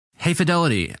Hey,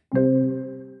 Fidelity,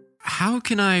 how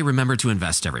can I remember to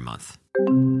invest every month?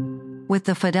 With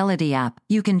the Fidelity app,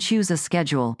 you can choose a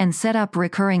schedule and set up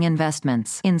recurring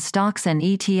investments in stocks and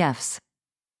ETFs.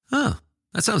 Oh,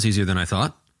 that sounds easier than I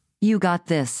thought. You got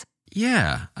this.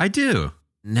 Yeah, I do.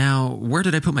 Now, where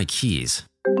did I put my keys?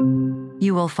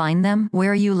 You will find them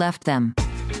where you left them.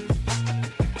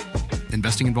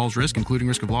 Investing involves risk, including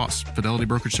risk of loss. Fidelity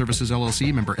Brokerage Services,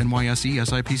 LLC, member NYSE,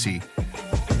 SIPC.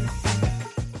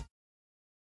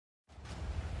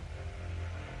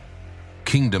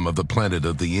 Kingdom of the Planet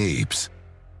of the Apes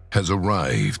has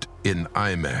arrived in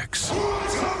IMAX.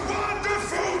 What a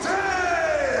wonderful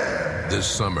day! This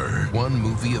summer, one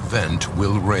movie event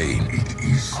will reign. It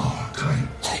is our time.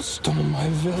 They stole my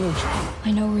village.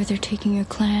 I know where they're taking your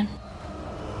clan.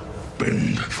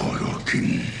 Bend for your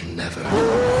king. Never.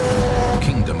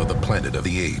 Kingdom of the Planet of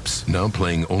the Apes, now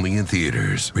playing only in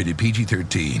theaters. Rated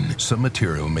PG-13. Some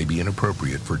material may be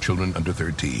inappropriate for children under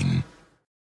 13.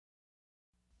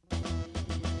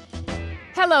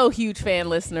 Hello, huge fan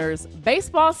listeners.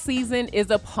 Baseball season is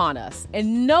upon us,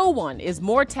 and no one is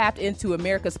more tapped into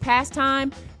America's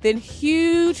pastime than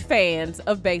huge fans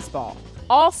of baseball.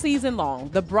 All season long,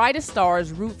 the brightest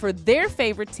stars root for their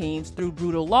favorite teams through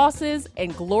brutal losses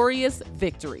and glorious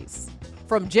victories.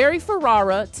 From Jerry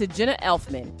Ferrara to Jenna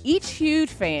Elfman, each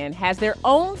huge fan has their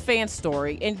own fan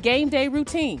story and game day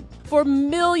routine. For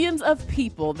millions of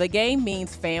people, the game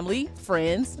means family,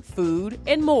 friends, food,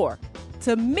 and more.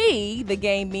 To me, the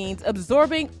game means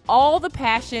absorbing all the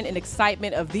passion and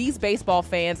excitement of these baseball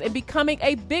fans and becoming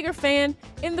a bigger fan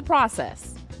in the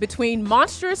process. Between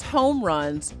monstrous home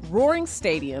runs, roaring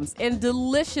stadiums, and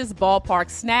delicious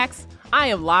ballpark snacks, I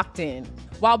am locked in.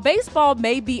 While baseball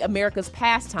may be America's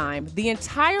pastime, the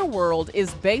entire world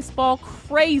is baseball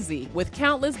crazy with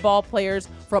countless ball players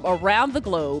from around the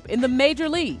globe in the major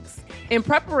leagues. In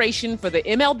preparation for the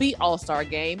MLB All-Star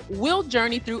Game, we'll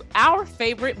journey through our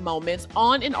favorite moments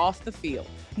on and off the field.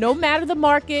 No matter the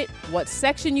market, what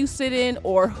section you sit in,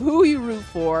 or who you root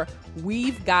for,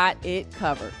 we've got it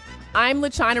covered. I'm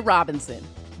LaChina Robinson.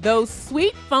 Those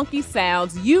sweet, funky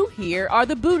sounds you hear are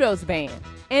the Budos Band.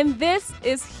 And this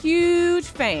is Huge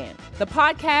Fan, the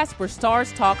podcast where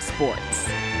stars talk sports.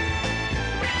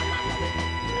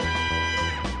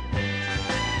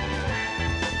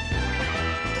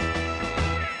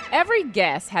 Every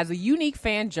guest has a unique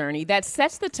fan journey that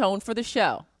sets the tone for the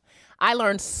show. I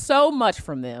learned so much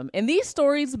from them, and these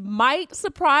stories might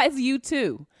surprise you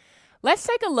too. Let's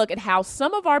take a look at how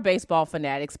some of our baseball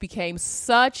fanatics became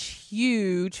such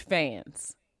huge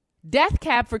fans. Death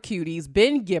Cab for Cuties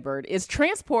Ben Gibbard is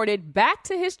transported back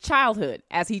to his childhood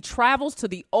as he travels to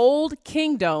the old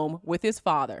Kingdome with his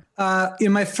father.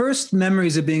 My first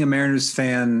memories of being a Mariners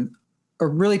fan are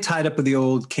really tied up with the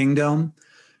old Kingdome.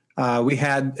 We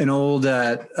had an old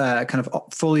kind of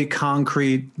fully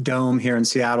concrete dome here in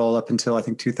Seattle up until I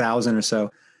think 2000 or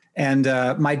so. And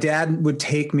my dad would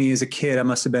take me as a kid. I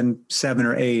must have been 7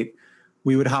 or 8.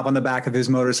 We would hop on the back of his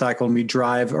motorcycle and we'd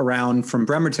drive around from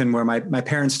Bremerton, where my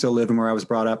parents still live and where I was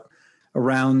brought up,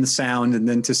 around the Sound and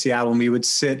then to Seattle. And we would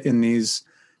sit in these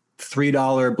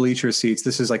 $3 bleacher seats.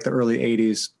 This is like the early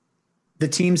 80s. The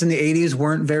teams in the 80s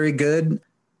weren't very good,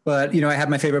 but, I had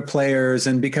my favorite players.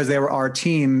 And because they were our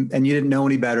team and you didn't know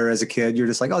any better as a kid, you're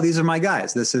just like, oh, these are my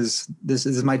guys. This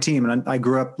is my team. And I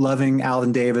grew up loving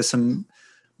Alvin Davis and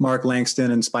Mark Langston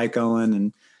and Spike Owen.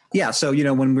 And yeah, so,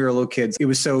 when we were little kids, it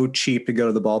was so cheap to go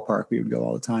to the ballpark. We would go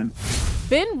all the time.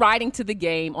 Ben riding to the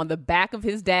game on the back of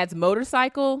his dad's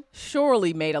motorcycle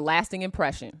surely made a lasting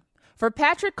impression. For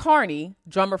Patrick Carney,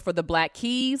 drummer for the Black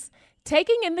Keys,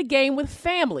 taking in the game with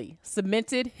family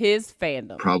cemented his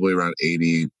fandom. Probably around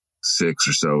 86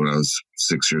 or so when I was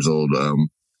 6 years old,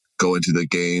 going to the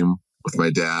game with my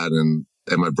dad and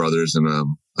my brothers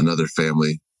and another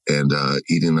family and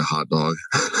eating a hot dog.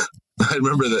 I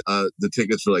remember that the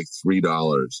tickets were like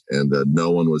 $3 and no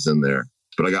one was in there.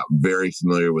 But I got very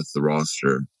familiar with the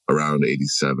roster around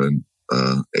 87,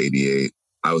 88.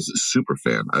 I was a super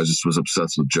fan. I was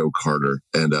obsessed with Joe Carter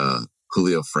and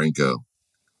Julio Franco.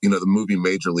 The movie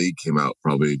Major League came out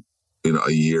probably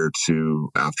a year or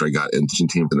two after I got into the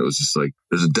team. And it was just like,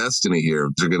 there's a destiny here.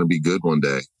 They're going to be good one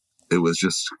day. It was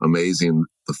just amazing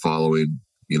the following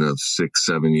 6,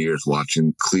 7 years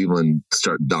watching Cleveland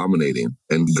start dominating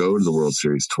and go to the World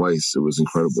Series twice. It was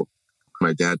incredible.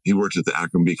 My dad, he worked at the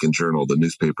Akron Beacon Journal, the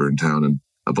newspaper in town, and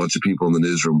a bunch of people in the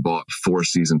newsroom bought 4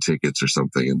 season tickets or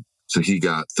something. And so he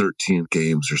got 13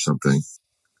 games or something.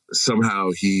 Somehow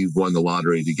he won the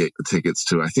lottery to get the tickets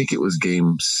to, I think it was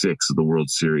game 6 of the World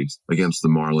Series against the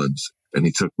Marlins. And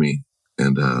he took me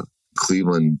and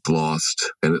Cleveland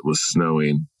lost and it was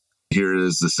snowing. Here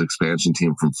is this expansion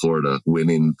team from Florida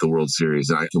winning the World Series.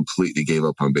 And I completely gave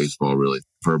up on baseball, really,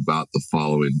 for about the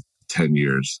following 10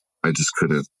 years. I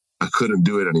couldn't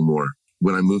do it anymore.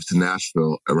 When I moved to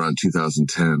Nashville around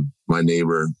 2010, my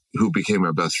neighbor, who became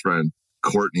my best friend,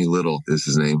 Courtney Little is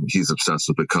his name. He's obsessed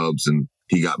with the Cubs, and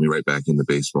he got me right back into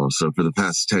baseball. So for the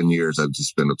past 10 years, I've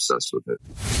just been obsessed with it.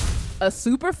 A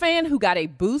super fan who got a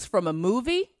boost from a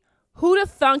movie? Who'da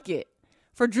thunk it?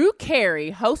 For Drew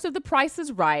Carey, host of The Price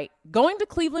is Right, going to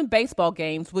Cleveland baseball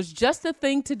games was just the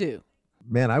thing to do.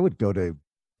 Man, I would go to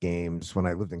games when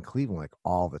I lived in Cleveland like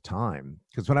all the time.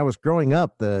 Because when I was growing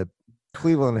up, the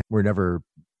Cleveland were never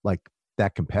like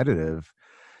that competitive.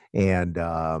 And,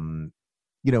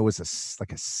 it was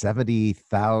like a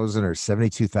 70,000 or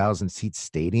 72,000 seat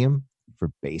stadium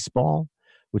for baseball,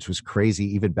 which was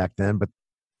crazy even back then. But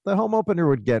the home opener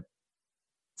would get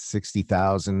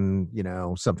 60,000,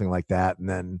 something like that. And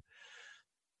then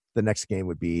the next game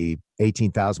would be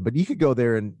 18,000. But you could go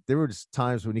there, and there were just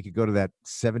times when you could go to that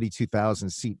 72,000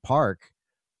 seat park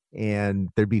and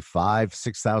there'd be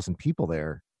 6,000 people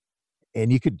there.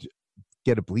 And you could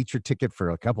get a bleacher ticket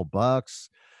for a couple bucks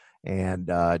and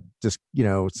just,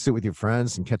 sit with your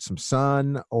friends and catch some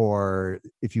sun. Or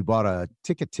if you bought a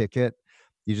ticket,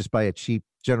 you just buy a cheap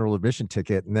general admission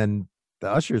ticket. And then the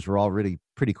ushers were already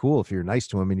pretty cool if you're nice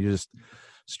to them, and you just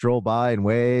stroll by and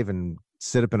wave and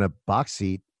sit up in a box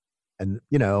seat. And,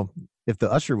 if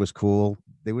the usher was cool,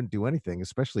 they wouldn't do anything,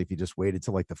 especially if you just waited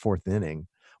till like the fourth inning.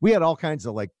 We had all kinds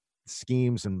of like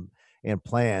schemes and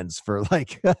plans for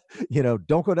like,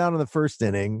 don't go down in the first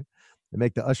inning and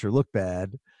make the usher look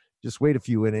bad. Just wait a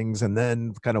few innings and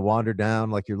then kind of wander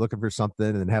down like you're looking for something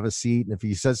and then have a seat. And if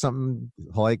he says something,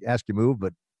 he'll like ask you to move,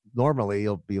 but normally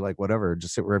you'll be like, whatever,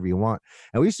 just sit wherever you want.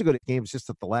 And we used to go to games just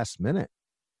at the last minute.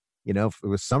 If it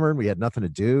was summer and we had nothing to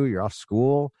do, you're off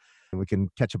school, and we can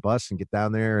catch a bus and get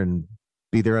down there and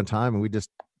be there on time, and we just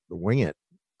wing it.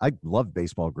 I loved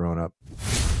baseball growing up.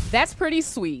 That's pretty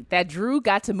sweet that Drew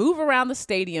got to move around the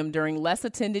stadium during less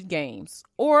attended games,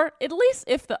 or at least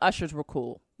if the ushers were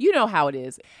cool. You know how it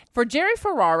is. For Jerry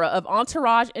Ferrara of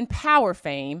Entourage and Power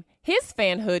fame, his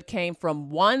fanhood came from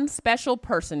one special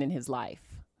person in his life.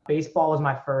 Baseball was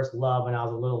my first love when I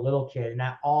was a little kid, and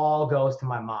that all goes to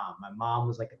my mom. My mom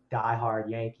was like a diehard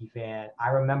Yankee fan. I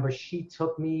remember she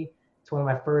took me to one of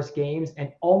my first games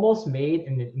and almost made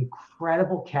an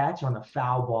incredible catch on a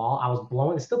foul ball. I was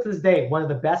blown. It's still to this day one of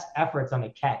the best efforts on a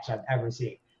catch I've ever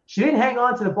seen. She didn't hang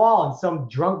on to the ball, and some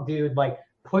drunk dude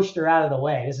pushed her out of the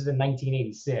way. This is in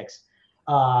 1986.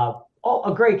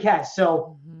 A great catch.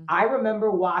 So I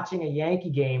remember watching a Yankee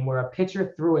game where a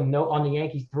pitcher threw a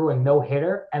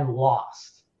no-hitter and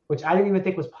lost, which I didn't even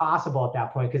think was possible at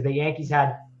that point because the Yankees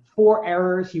had 4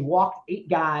 errors. He walked 8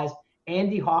 guys.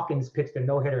 Andy Hawkins pitched a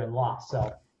no-hitter and lost.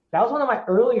 So that was one of my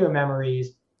earlier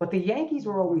memories, but the Yankees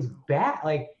were always bad.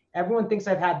 Like, everyone thinks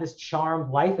I've had this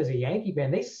charmed life as a Yankee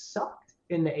fan. They sucked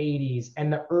in the 80s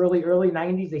and the early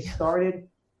 90s. They started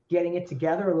getting it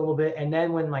together a little bit. And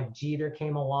then when Jeter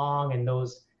came along and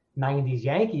those 90s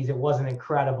Yankees, it was an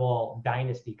incredible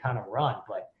dynasty kind of run.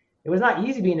 But it was not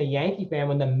easy being a Yankee fan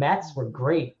when the Mets were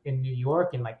great in New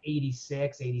York in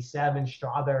 86, 87,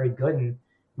 Strawberry Gooden.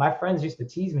 My friends used to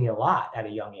tease me a lot at a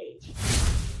young age.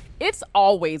 It's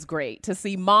always great to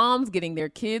see moms getting their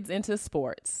kids into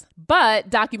sports. But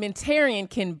documentarian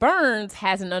Ken Burns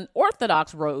has an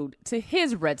unorthodox road to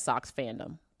his Red Sox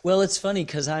fandom. Well, it's funny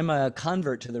because I'm a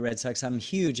convert to the Red Sox. I'm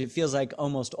huge. It feels like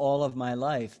almost all of my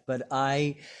life. But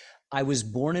I was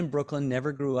born in Brooklyn,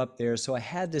 never grew up there. So I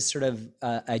had this sort of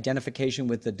identification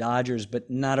with the Dodgers, but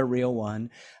not a real one.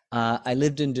 I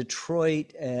lived in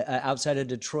Detroit, outside of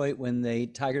Detroit, when the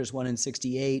Tigers won in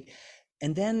 '68.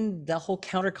 And then the whole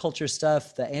counterculture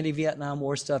stuff, the anti-Vietnam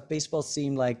War stuff, baseball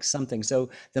seemed like something.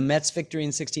 So the Mets victory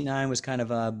in '69 was kind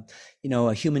of a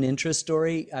human interest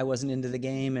story. I wasn't into the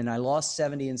game, and I lost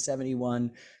 70 and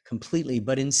 71 completely.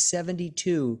 But in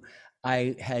 '72,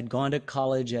 I had gone to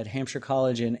college at Hampshire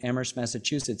College in Amherst,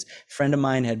 Massachusetts. A friend of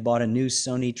mine had bought a new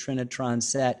Sony Trinitron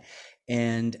set,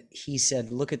 and he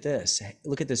said, look at this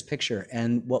picture.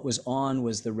 And what was on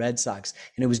was the Red Sox,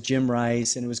 and it was Jim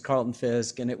Rice, and it was Carlton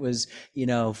Fisk, and it was,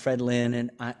 Fred Lynn.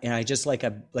 And I just like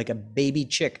a baby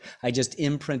chick, I just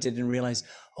imprinted and realized,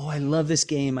 oh, I love this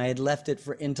game. I had left it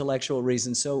for intellectual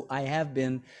reasons. So I have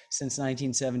been since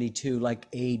 1972, like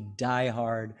a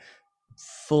diehard,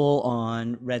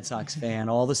 full-on Red Sox fan.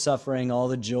 All the suffering, all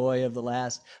the joy of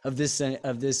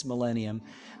this millennium.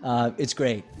 It's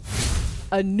great.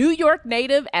 A New York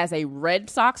native as a Red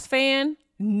Sox fan?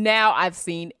 Now I've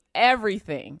seen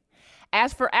everything.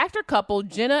 As for actor couple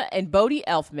Jenna and Bodie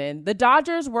Elfman, the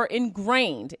Dodgers were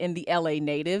ingrained in the LA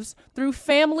natives through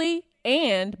family,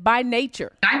 and by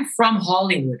nature. I'm from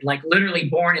Hollywood, like literally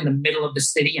born in the middle of the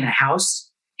city in a house.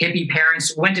 Hippie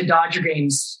parents, went to Dodger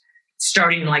games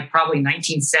starting in like probably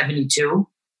 1972.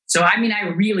 So, I mean, I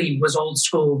really was old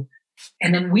school.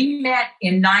 And then we met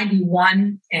in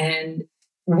 91. And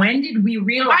when did we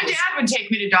realize? My dad would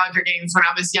take me to Dodger games when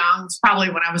I was young. It's probably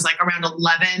when I was like around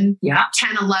 11,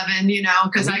 10, 11, you know,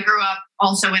 because I grew up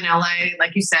also in LA,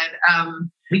 like you said.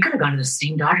 We could have gone to the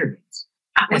same Dodger games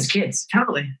as kids.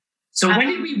 Totally. So when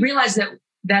did we realize when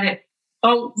did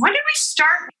we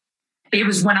start? It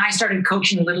was when I started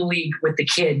coaching Little League with the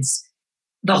kids.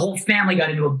 The whole family got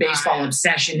into a baseball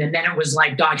obsession, and then it was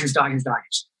like Dodgers.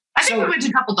 I think we went to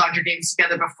a couple Dodger games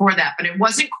together before that, but it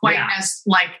wasn't quite as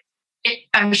like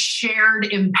a shared,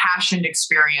 impassioned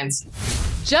experience.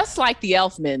 Just like the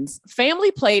Elfmans,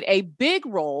 family played a big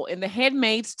role in The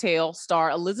Handmaid's Tale star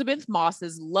Elisabeth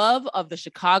Moss's love of the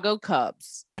Chicago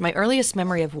Cubs. My earliest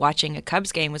memory of watching a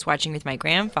Cubs game was watching with my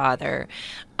grandfather,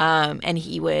 and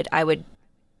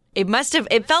it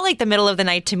felt like the middle of the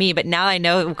night to me, but now I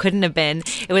know it couldn't have been.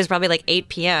 It was probably like 8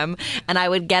 p.m. and I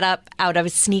would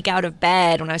sneak out of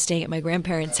bed when I was staying at my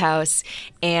grandparents' house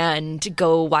and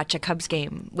go watch a Cubs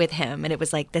game with him. And it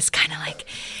was like this kind of like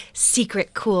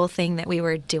secret cool thing that we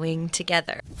were doing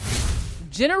together.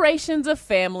 Generations of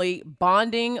family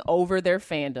bonding over their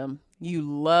fandom. You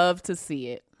love to see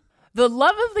it. The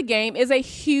love of the game is a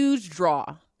huge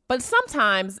draw. But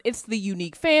sometimes it's the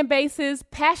unique fan bases,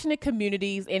 passionate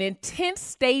communities, and intense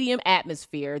stadium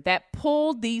atmosphere that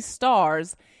pulled these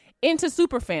stars into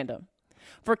super fandom.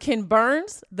 For Ken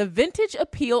Burns, the vintage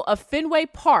appeal of Fenway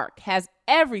Park has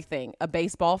everything a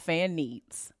baseball fan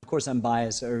needs. Of course, I'm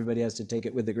biased, so everybody has to take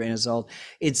it with a grain of salt.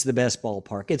 It's the best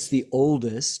ballpark. It's the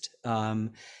oldest.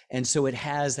 And so it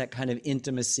has that kind of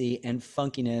intimacy and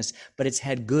funkiness, but it's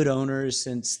had good owners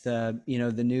since the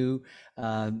new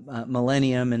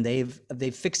millennium, and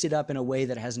they've fixed it up in a way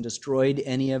that hasn't destroyed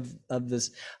any of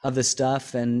the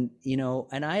stuff. And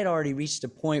and I had already reached a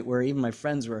point where even my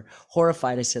friends were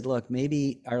horrified. I said, look,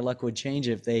 maybe our luck would change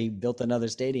if they built another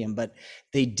stadium, but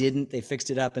they didn't. They fixed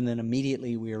it up, and then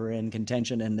immediately we were in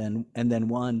contention and then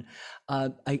won.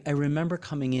 I remember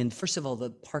coming in. First of all, the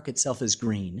park itself is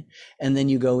green, and then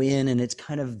you go in and it's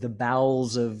kind of the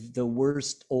bowels of the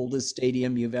oldest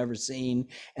stadium you've ever seen,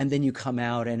 and then you come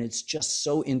out and it's just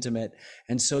so intimate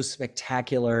and so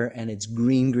spectacular, and it's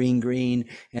green,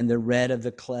 and the red of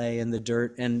the clay and the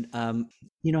dirt, and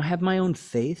have my own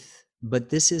faith. But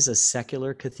this is a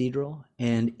secular cathedral,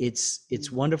 and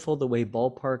it's wonderful the way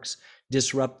ballparks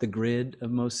disrupt the grid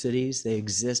of most cities. They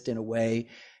exist in a way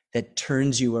that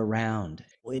turns you around.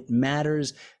 It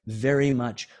matters very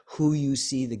much who you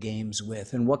see the games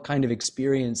with and what kind of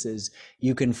experiences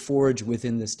you can forge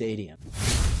within the stadium.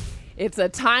 It's a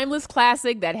timeless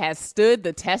classic that has stood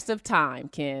the test of time,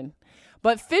 Ken.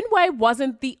 But Fenway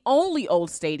wasn't the only old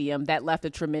stadium that left a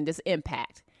tremendous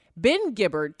impact. Ben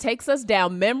Gibbard takes us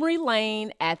down memory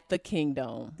lane at the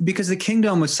Kingdome. Because the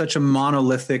Kingdome was such a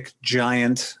monolithic,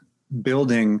 giant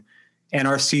building, and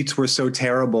our seats were so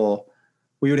terrible,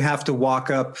 we would have to walk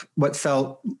up what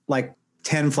felt like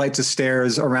 10 flights of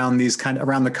stairs around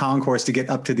the concourse to get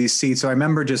up to these seats. So I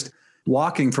remember just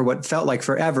walking for what felt like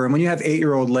forever. And when you have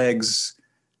 8-year-old legs,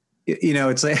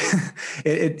 it's like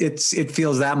it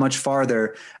feels that much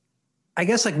farther. I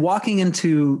guess like walking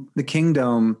into the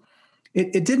Kingdome,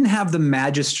 it didn't have the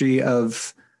majesty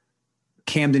of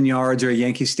Camden Yards or a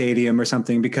Yankee Stadium or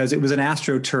something, because it was an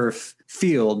AstroTurf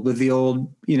field with the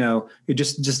old,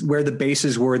 just where the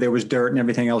bases were, there was dirt and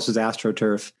everything else was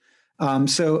AstroTurf.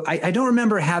 So I don't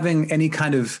remember having any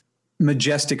kind of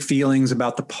majestic feelings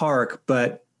about the park,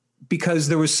 but because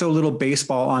there was so little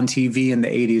baseball on TV in the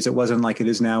 80s, it wasn't like it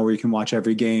is now where you can watch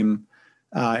every game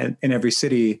in every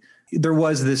city. There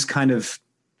was this kind of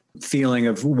feeling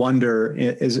of wonder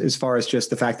as far as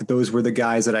just the fact that those were the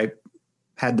guys that I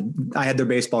had their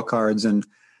baseball cards, and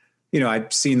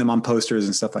I'd seen them on posters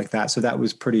and stuff like that. So that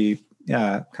was pretty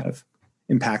kind of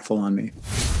impactful on me.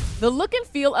 The look and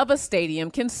feel of a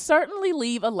stadium can certainly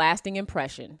leave a lasting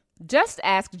impression. Just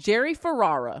ask Jerry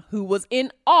Ferrara, who was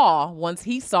in awe once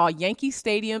he saw Yankee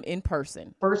Stadium in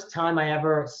person. First time I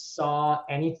ever saw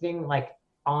anything like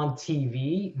on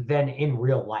TV than in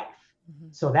real life. Mm-hmm.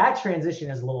 So that transition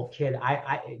as a little kid,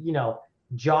 I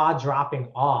jaw-dropping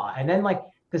awe. And then like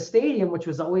the stadium, which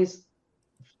was always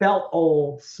felt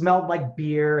old, smelled like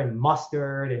beer and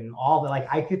mustard and all that. Like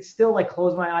I could still like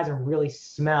close my eyes and really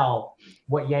smell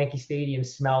what Yankee Stadium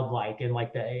smelled like. And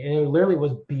it literally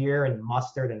was beer and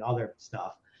mustard and other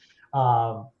stuff.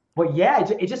 But yeah,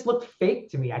 it just looked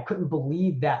fake to me. I couldn't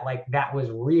believe that like that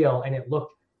was real. And it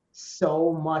looked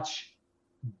so much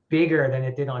bigger than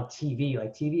it did on TV.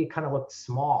 Like TV, it kind of looked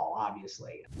small,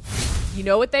 obviously. You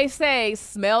know what they say,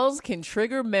 smells can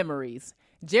trigger memories.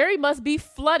 Jerry must be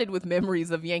flooded with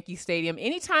memories of Yankee Stadium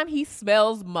anytime he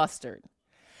smells mustard.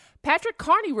 Patrick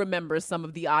Carney remembers some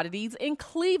of the oddities in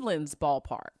Cleveland's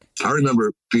ballpark. I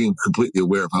remember being completely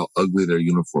aware of how ugly their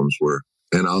uniforms were,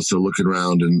 and also looking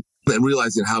around and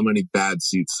realizing how many bad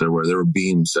seats there were. There were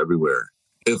beams everywhere.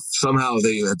 If somehow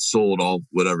they had sold all,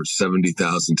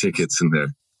 70,000 tickets in there,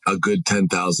 a good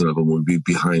 10,000 of them would be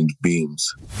behind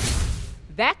beams.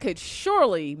 That could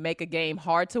surely make a game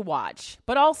hard to watch,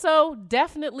 but also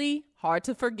definitely hard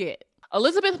to forget.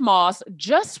 Elisabeth Moss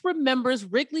just remembers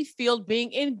Wrigley Field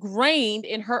being ingrained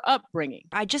in her upbringing.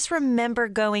 I just remember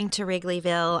going to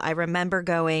Wrigleyville. I remember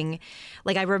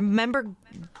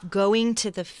going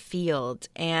to the field,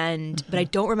 but I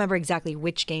don't remember exactly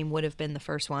which game would have been the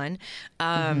first one.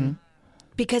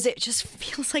 Because it just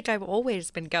feels like I've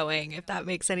always been going, if that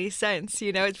makes any sense.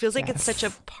 You know, it feels like it's such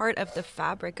a part of the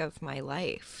fabric of my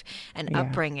life and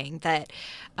upbringing that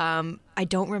I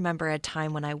don't remember a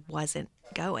time when I wasn't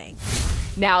going.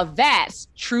 Now that's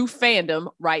true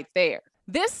fandom right there.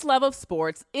 This love of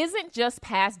sports isn't just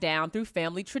passed down through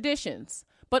family traditions,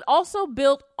 but also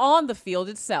built on the field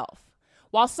itself.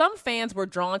 While some fans were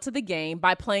drawn to the game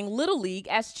by playing Little League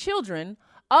as children,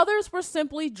 others were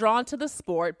simply drawn to the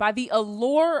sport by the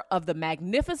allure of the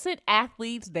magnificent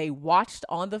athletes they watched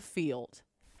on the field.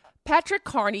 Patrick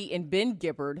Carney and Ben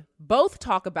Gibbard both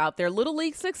talk about their Little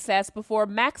League success before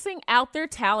maxing out their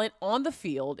talent on the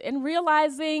field and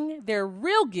realizing their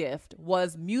real gift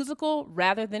was musical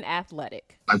rather than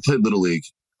athletic. I played Little League.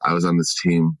 I was on this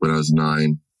team when I was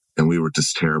 9, and we were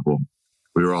just terrible.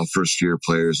 We were all first-year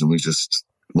players, and we just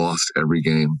lost every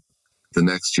game. The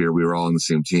next year, we were all on the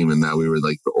same team, and now we were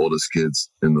like the oldest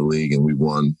kids in the league, and we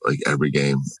won like every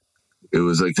game. It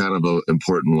was like kind of an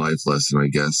important life lesson, I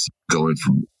guess, going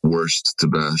from worst to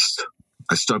best.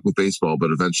 I stuck with baseball,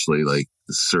 but eventually, like,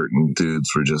 certain dudes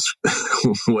were just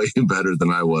way better than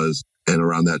I was. And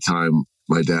around that time,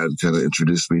 my dad kind of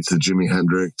introduced me to Jimi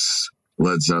Hendrix,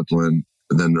 Led Zeppelin,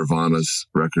 and then Nirvana's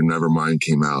record Nevermind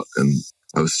came out. And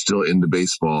I was still into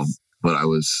baseball, but I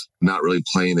was not really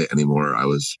playing it anymore. I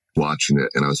was watching it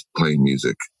and I was playing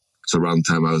music. So around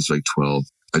the time I was like 12,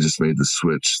 I just made the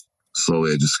switch.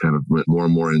 Slowly, I just kind of went more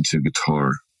and more into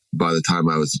guitar. By the time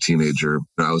I was a teenager,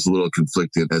 I was a little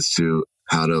conflicted as to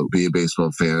how to be a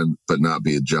baseball fan, but not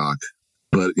be a jock.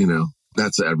 But, you know,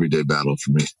 that's an everyday battle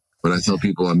for me. When I tell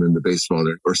people I'm into baseball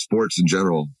or sports in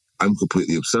general, I'm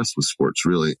completely obsessed with sports,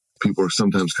 really. People are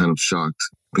sometimes kind of shocked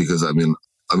because, I mean,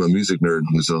 I'm a music nerd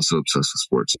who's also obsessed with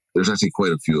sports. There's actually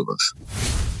quite a few of us.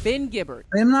 Ben Gibbard.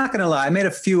 I'm not going to lie. I made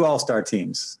a few all-star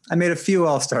teams.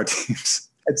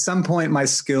 At some point, my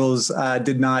skills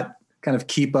did not kind of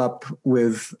keep up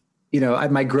with,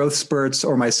 my growth spurts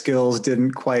or my skills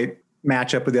didn't quite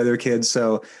match up with the other kids.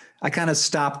 So I kind of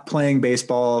stopped playing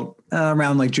baseball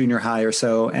around like junior high or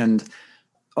so. And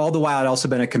all the while, I'd also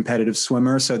been a competitive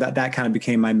swimmer. So that kind of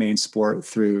became my main sport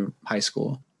through high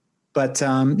school. But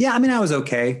I was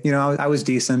okay. I was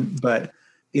decent, but,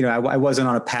 I wasn't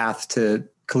on a path to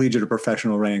collegiate or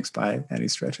professional ranks by any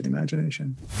stretch of the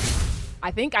imagination. I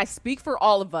think I speak for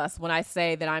all of us when I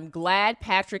say that I'm glad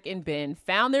Patrick and Ben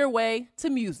found their way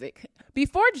to music.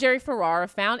 Before Jerry Ferrara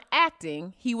found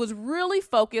acting, he was really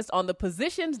focused on the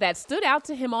positions that stood out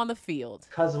to him on the field.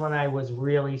 Because when I was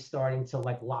really starting to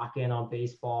lock in on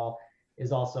baseball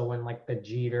is also when the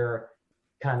Jeter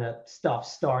kind of stuff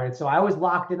started. So I was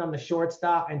locked in on the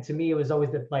shortstop, and to me it was always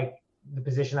the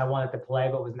position I wanted to play,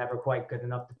 but was never quite good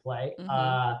enough to play.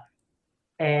 Mm-hmm.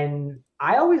 And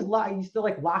I always used to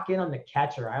lock in on the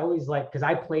catcher. I always because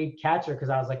I played catcher because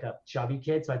I was a chubby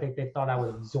kid. So I think they thought I would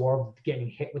absorb getting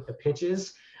hit with the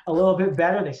pitches a little bit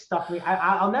better. They stuck me.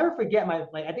 I'll never forget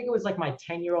I think it was my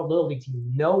 10-year-old Little League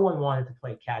team. No one wanted to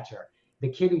play catcher. The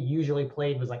kid who usually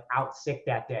played was out sick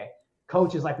that day.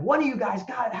 Coach is one of you guys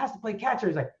has to play catcher.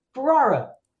 He's like,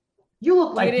 Ferrara, you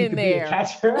look like you could be a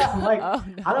catcher. I'm like, oh,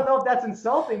 no. I don't know if that's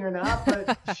insulting or not,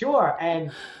 but sure.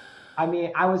 And I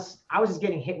mean, I was just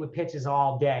getting hit with pitches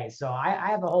all day. So I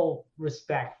have a whole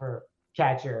respect for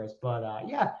catchers, but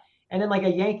yeah. And then a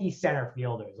Yankee center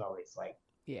fielder is always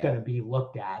going to be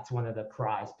looked at. It's one of the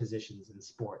prized positions in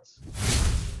sports.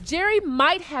 Jerry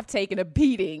might have taken a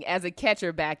beating as a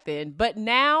catcher back then, but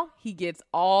now he gets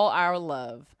all our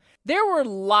love. There were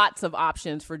lots of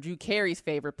options for Drew Carey's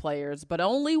favorite players, but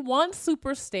only one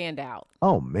super standout.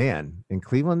 Oh, man. In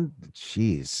Cleveland,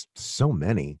 geez, so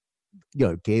many.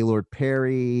 Gaylord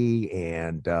Perry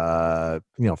and,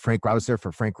 Frank. I was there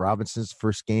for Frank Robinson's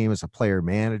first game as a player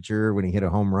manager when he hit a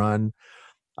home run.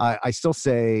 I still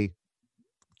say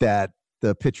that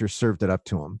the pitcher served it up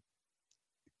to him.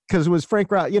 Because it was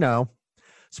Frank Rao,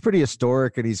 it's pretty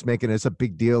historic, and he's making it's a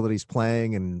big deal that he's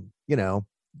playing, and the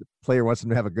player wants him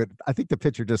to have a good. I think the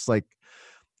pitcher just like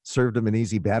served him an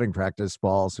easy batting practice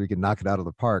ball so he could knock it out of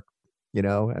the park,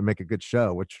 and make a good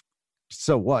show. Which,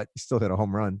 so what? He still hit a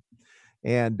home run,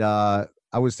 and I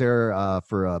was there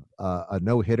for a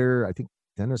no hitter. I think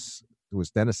Dennis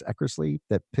Eckersley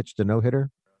that pitched a no hitter.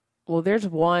 Well, there's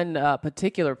one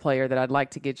particular player that I'd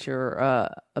like to get your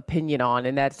opinion on,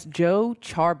 and that's Joe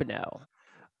Charbonneau.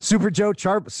 Super Joe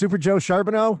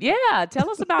Charbonneau? Yeah,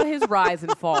 tell us about his rise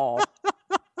and fall.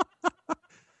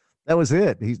 That was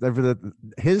it.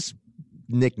 His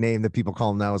nickname that people call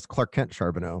him now is Clark Kent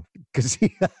Charbonneau, because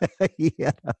he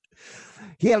had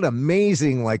an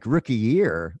amazing rookie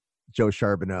year, Joe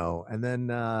Charbonneau, and then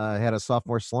had a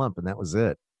sophomore slump, and that was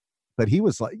it. But he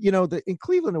was in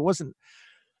Cleveland, it wasn't.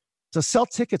 To sell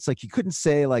tickets, you couldn't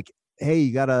say hey,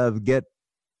 you got to get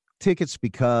tickets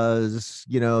because,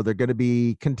 they're going to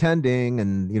be contending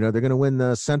and, they're going to win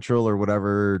the Central or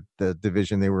whatever the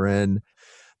division they were in.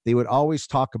 They would always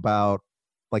talk about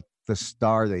the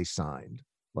star they signed,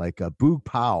 Boog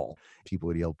Powell. People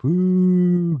would yell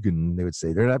Boog, and they would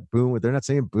say, they're not booing, they're not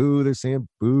saying boo, they're saying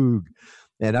Boog.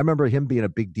 And I remember him being a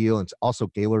big deal. And also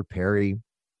Gaylord Perry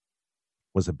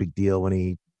was a big deal when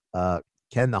he,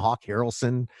 Ken the Hawk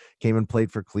Harrelson came and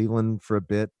played for Cleveland for a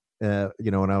bit,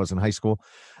 when I was in high school.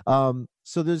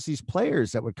 So there's these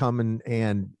players that would come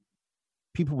and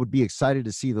people would be excited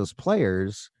to see those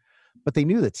players, but they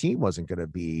knew the team wasn't going to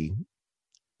be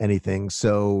anything.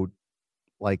 So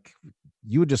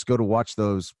you would just go to watch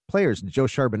those players. And Joe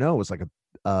Charbonneau was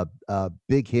a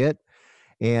big hit.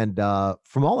 And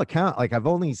from all accounts,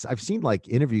 I've seen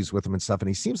interviews with him and stuff, and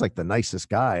he seems like the nicest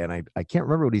guy. And I can't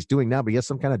remember what he's doing now, but he has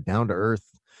some kind of down to earth,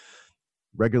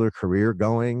 regular career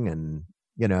going. And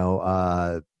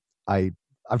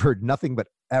I've heard nothing but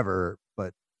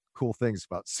cool things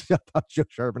about Joe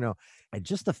Charbonneau, and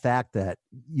just the fact that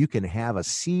you can have a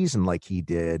season like he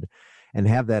did, and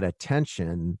have that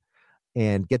attention,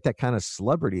 and get that kind of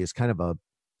celebrity is kind of a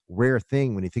rare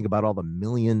thing when you think about all the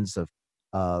millions of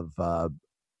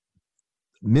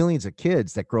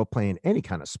kids that grow up playing any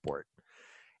kind of sport.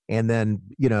 And then,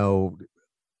 if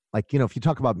you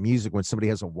talk about music, when somebody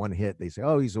has a one hit, they say,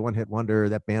 oh, he's a one hit wonder.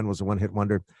 That band was a one hit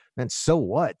wonder. And so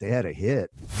what? They had a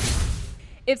hit.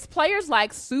 It's players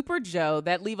like Super Joe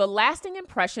that leave a lasting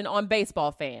impression on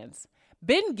baseball fans.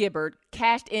 Ben Gibbard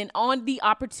cashed in on the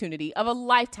opportunity of a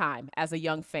lifetime as a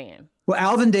young fan. Well,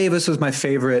 Alvin Davis was my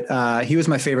favorite. He was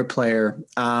my favorite player.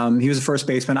 He was a first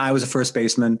baseman. I was a first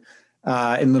baseman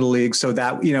in Little League. So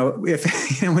that,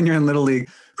 if when you're in Little League,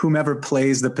 whomever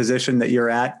plays the position that you're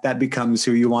at, that becomes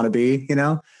who you want to be,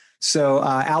 So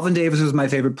Alvin Davis was my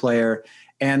favorite player.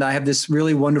 And I have this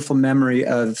really wonderful memory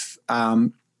of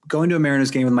going to a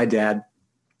Mariners game with my dad.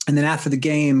 And then after the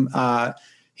game,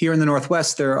 here in the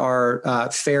Northwest, there are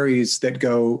ferries that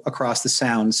go across the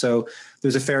Sound. So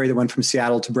there's a ferry that went from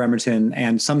Seattle to Bremerton.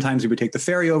 And sometimes we would take the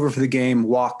ferry over for the game,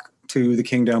 walk to the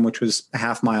Kingdom, which was a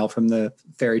half mile from the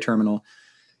ferry terminal.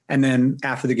 And then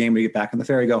after the game, we get back on the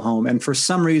ferry, go home. And for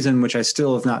some reason, which I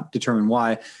still have not determined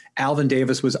why, Alvin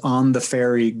Davis was on the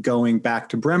ferry going back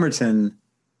to Bremerton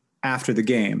after the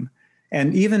game.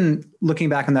 And even looking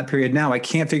back on that period now, I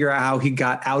can't figure out how he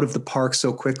got out of the park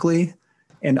so quickly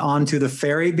and onto the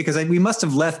ferry, because we must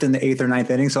have left in the 8th or 9th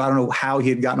inning. So I don't know how he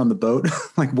had gotten on the boat,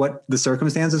 what the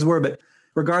circumstances were. But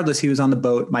regardless, he was on the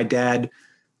boat. My dad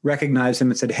recognized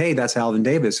him and said, hey, that's Alvin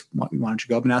Davis. Why don't you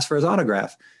go up and ask for his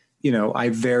autograph? I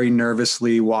very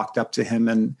nervously walked up to him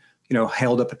and,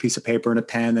 held up a piece of paper and a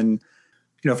pen. And,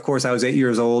 of course, I was 8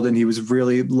 years old, and he was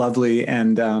really lovely.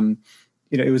 And,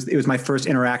 it was my first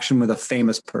interaction with a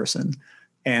famous person.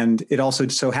 And it also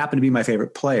so happened to be my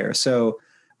favorite player. So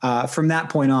from that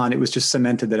point on, it was just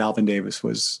cemented that Alvin Davis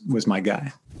was my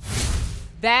guy.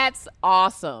 That's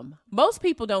awesome. Most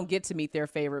people don't get to meet their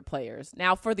favorite players.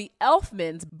 Now, for the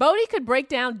Elfmans, Bodie could break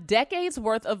down decades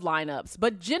worth of lineups,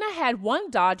 but Jenna had one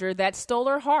Dodger that stole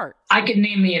her heart. I could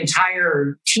name the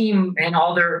entire team and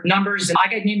all their numbers, and I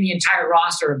could name the entire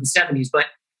roster of the 70s, but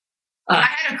I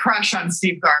had a crush on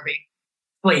Steve Garvey.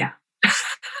 Well, yeah.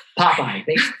 Popeye.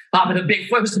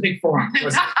 What was the big forum? It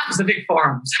was the big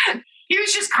forums. He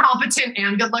was just competent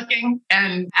and good looking.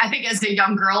 And I think as a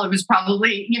young girl, it was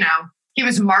probably, he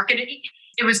was marketed.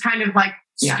 It was kind of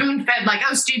spoon-fed,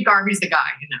 oh, Steve Garvey's the guy.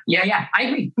 Yeah, I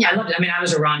agree. Yeah, I loved it. I mean, I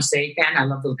was a Ron Say fan. I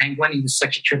loved the Penguin. He was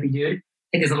such a trippy dude.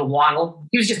 And his little waddle.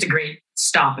 He was just a great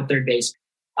stop at third base.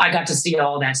 I got to see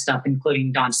all that stuff,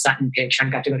 including Don Sutton pitch. I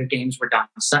got to go to games where Don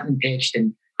Sutton pitched,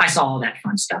 and I saw all that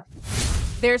fun stuff.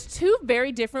 There's two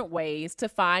very different ways to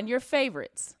find your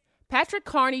favorites. Patrick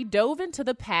Carney dove into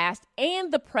the past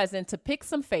and the present to pick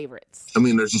some favorites. I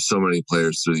mean, there's just so many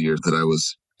players through the years that I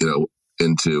was,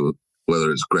 into,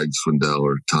 whether it's Greg Swindell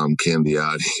or Tom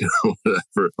Candiotti,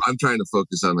 whatever. I'm trying to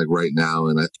focus on like right now,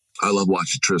 and I love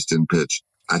watching Tristan pitch.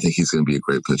 I think he's going to be a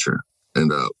great pitcher. And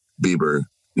Bieber,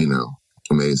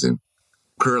 amazing.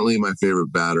 Currently, my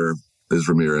favorite batter is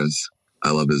Ramirez.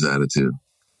 I love his attitude.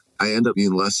 I end up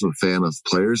being less of a fan of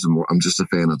players and more. I'm just a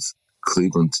fan of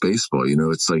Cleveland baseball.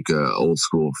 It's like old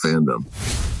school fandom.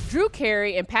 Drew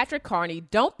Carey and Patrick Carney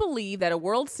don't believe that a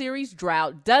World Series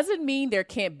drought doesn't mean there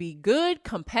can't be good,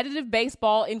 competitive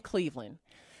baseball in Cleveland.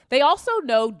 They also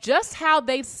know just how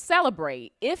they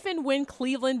celebrate if and when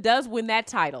Cleveland does win that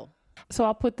title. So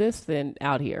I'll put this then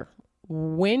out here.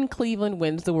 When Cleveland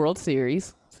wins the World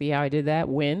Series, see how I did that?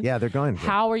 When? Yeah, they're going.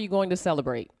 How are you going to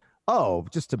celebrate? Oh,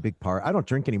 just a big part. I don't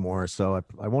drink anymore, so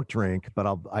I won't drink, but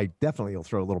I definitely will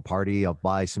throw a little party. I'll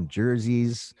buy some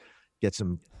jerseys,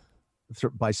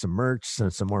 buy some merch,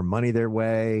 send some more money their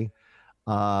way.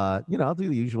 I'll do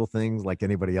the usual things like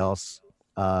anybody else.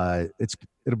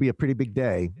 It'll be a pretty big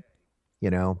day,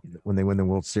 when they win the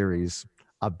World Series.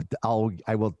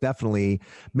 I will definitely,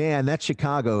 man, that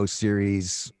Chicago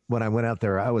series, when I went out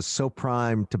there, I was so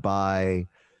primed to buy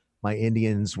my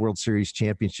Indians World Series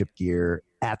championship gear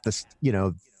at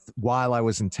the, while I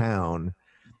was in town.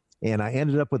 And I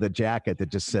ended up with a jacket that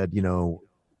just said,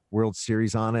 World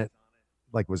Series on it.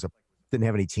 Like didn't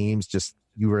have any teams, just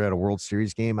you were at a World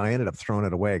Series game. And I ended up throwing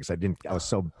it away because I was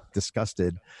so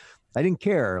disgusted. I didn't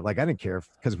care. I didn't care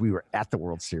because we were at the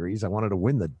World Series. I wanted to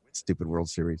win the stupid World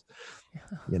Series,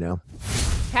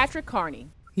 Patrick Carney.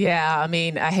 Yeah, I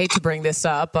mean, I hate to bring this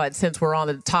up, but since we're on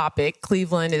the topic,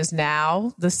 Cleveland is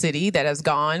now the city that has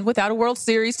gone without a World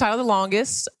Series title the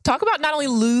longest. Talk about not only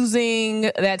losing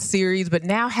that series, but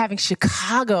now having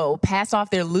Chicago pass off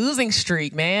their losing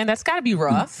streak, man. That's got to be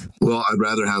rough. Well, I'd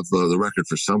rather have the record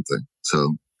for something.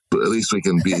 So at least we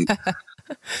can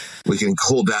we can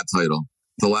hold that title.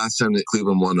 The last time that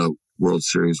Cleveland won a World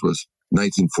Series was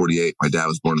 1948. My dad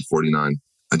was born in 49.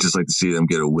 I'd just like to see them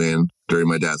get a win during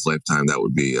my dad's lifetime. That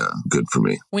would be good for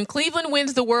me. When Cleveland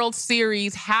wins the World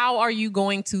Series, how are you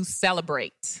going to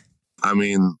celebrate? I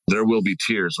mean, there will be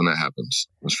tears when that happens.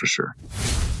 That's for sure.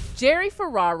 Jerry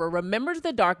Ferrara remembers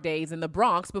the dark days in the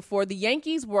Bronx before the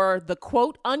Yankees were the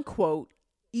quote-unquote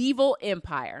evil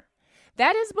empire.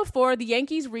 That is before the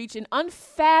Yankees reach an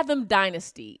unfathomed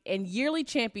dynasty and yearly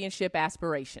championship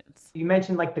aspirations. You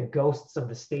mentioned the ghosts of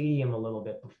the stadium a little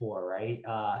bit before, right?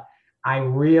 I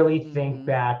really think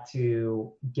back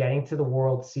to getting to the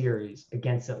World Series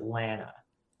against Atlanta,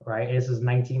 right? This is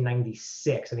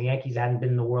 1996, and the Yankees hadn't been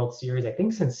in the World Series, I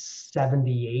think, since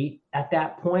 78 at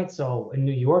that point. So in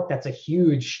New York, that's a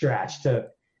huge stretch to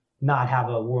not have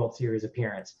a World Series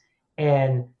appearance.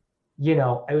 And, it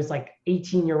was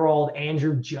 18-year-old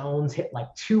Andrew Jones hit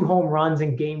 2 home runs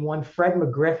in game 1. Fred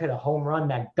McGriff hit a home run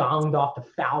that gonged off the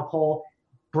foul pole.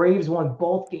 Braves won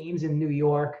both games in New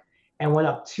York and went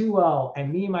up 2-0.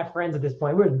 And me and my friends at this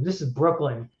point, this is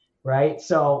Brooklyn, right?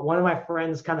 So one of my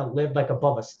friends kind of lived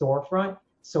above a storefront.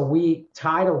 So we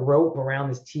tied a rope around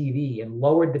his TV and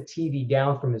lowered the TV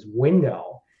down from his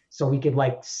window so we could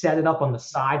set it up on the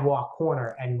sidewalk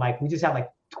corner. And we just had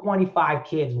 25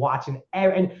 kids watching,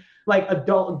 and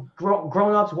adult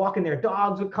grown-ups walking their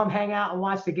dogs would come hang out and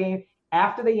watch the game.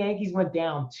 After the Yankees went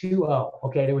down 2-0,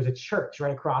 okay, there was a church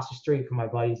right across the street from my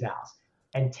buddy's house.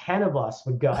 And 10 of us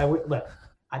would go.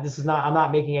 And I'm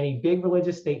not making any big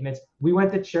religious statements. We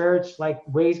went to church,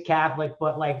 raised Catholic,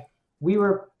 but we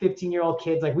were 15-year-old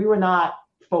kids. We were not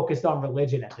focused on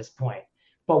religion at this point,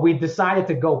 but we decided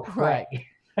to go pray. Right.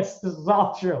 This is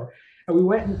all true. And we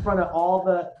went in front of all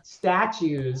the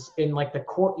statues in the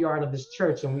courtyard of this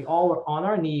church. And we all were on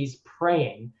our knees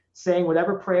praying, saying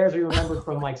whatever prayers we remembered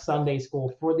from Sunday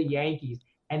school for the Yankees.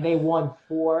 And they won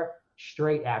 4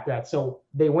 straight after that. So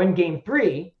they win game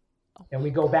 3, and we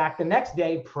go back the next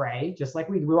day, pray, just like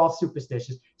we were all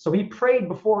superstitious. So we prayed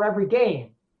before every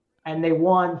game, and they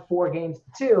won 4 games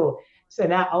to 2. So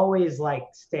that always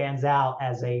stands out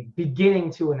as a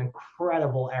beginning to an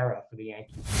incredible era for the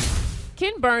Yankees.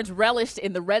 Ken Burns relished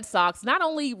in the Red Sox not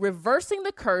only reversing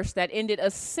the curse that ended a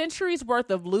century's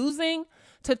worth of losing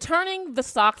to turning the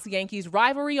Sox-Yankees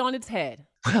rivalry on its head.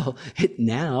 Well,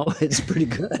 now it's pretty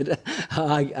good.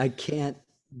 I can't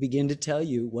begin to tell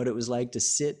you what it was like to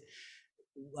sit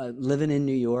living in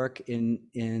New York in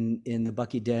the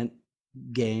Bucky Dent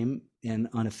game and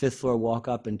on a fifth floor walk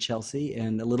up in Chelsea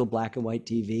and a little black and white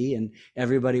TV, and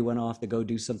everybody went off to go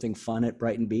do something fun at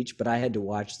Brighton Beach. But I had to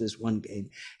watch this one game,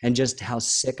 and just how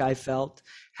sick I felt,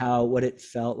 what it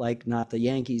felt like, not the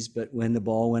Yankees, but when the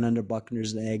ball went under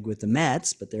Buckner's leg with the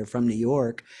Mets, but they're from New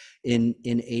York in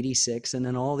 86. And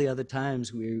then all the other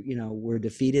times we're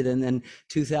defeated. And then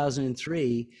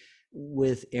 2003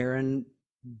 with Aaron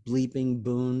bleeping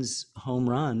Boone's home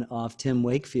run off Tim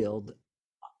Wakefield.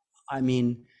 I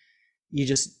mean, you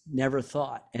just never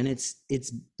thought. And it's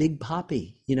Big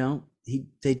Papi, and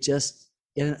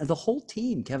the whole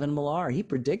team, Kevin Millar, he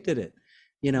predicted it,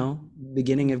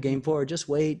 beginning of game 4, just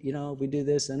wait, if we do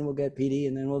this, then we'll get PD,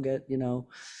 and then we'll get,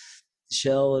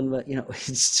 Shell, and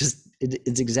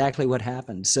it's exactly what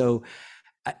happened. So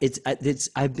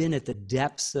I've been at the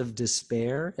depths of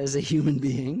despair as a human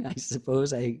being, I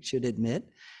suppose I should admit,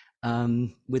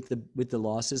 with the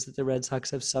losses that the Red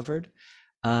Sox have suffered.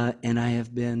 And I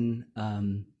have been,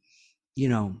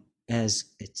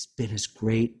 it's been as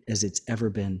great as it's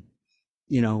ever been,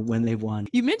 when they've won.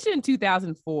 You mentioned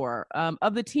 2004.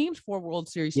 Of the team's 4 World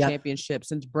Series championships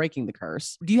since breaking the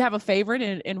curse, do you have a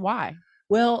favorite and why?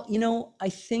 Well, I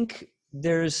think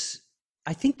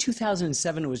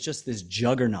 2007 was just this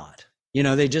juggernaut.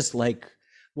 They just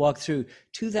walked through.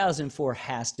 2004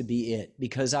 has to be it,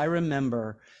 because I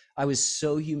remember I was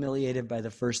so humiliated by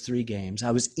the first 3 games.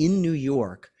 I was in New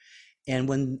York, and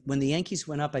when the Yankees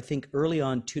went up, I think early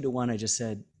on 2-1, I just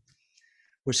said,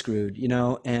 we're screwed,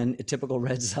 and a typical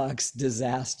Red Sox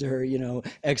disaster,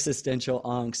 existential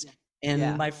angst.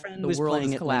 And my friend was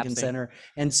playing at Lincoln Center.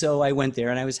 And so I went there,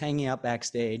 and I was hanging out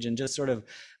backstage and just sort of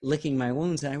licking my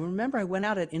wounds. And I remember I went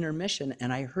out at intermission,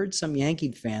 and I heard some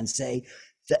Yankee fans say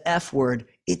the F word,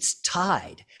 it's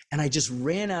tied. And I just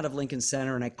ran out of Lincoln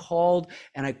Center, and I called,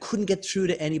 and I couldn't get through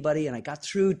to anybody. And I got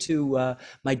through to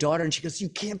my daughter, and she goes, you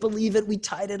can't believe it. We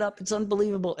tied it up. It's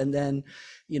unbelievable. And then,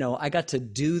 I got to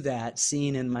do that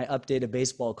scene in my updated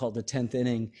baseball called The 10th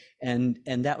Inning. And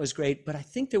that was great. But I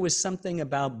think there was something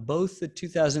about both the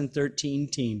 2013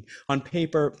 team. On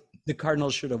paper, the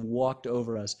Cardinals should have walked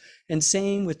over us. And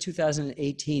same with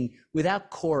 2018, without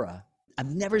Cora.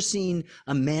 I've never seen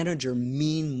a manager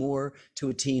mean more to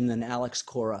a team than Alex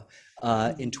Cora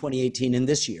in 2018 and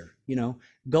this year. The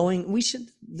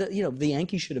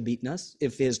Yankees should have beaten us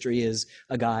if history is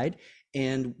a guide,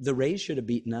 and the Rays should have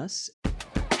beaten us.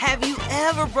 Have you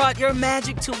ever brought your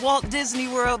magic to Walt Disney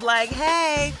World like,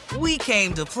 hey, we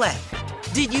came to play?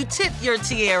 Did you tip your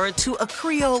tiara to a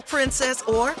Creole princess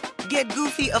or get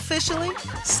goofy officially?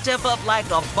 Step up like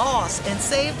a boss and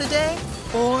save the day?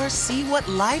 Or see what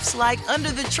life's like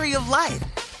under the tree of life?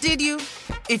 Did you?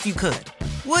 If you could.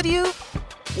 Would you?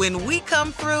 When we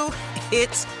come through,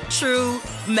 it's true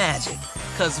magic.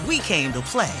 'Cause we came to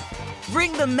play.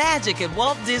 Bring the magic at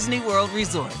Walt Disney World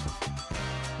Resort.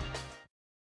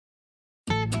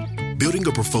 Building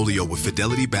a portfolio with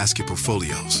Fidelity Basket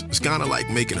Portfolios is kind of like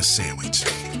making a sandwich.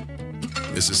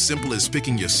 It's as simple as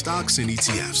picking your stocks and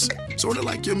ETFs, sort of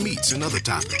like your meats and other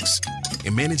toppings,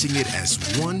 and managing it as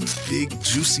one big,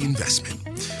 juicy investment.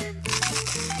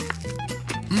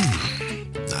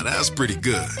 Now that's pretty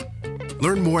good.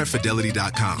 Learn more at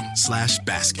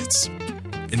fidelity.com/baskets.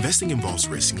 Investing involves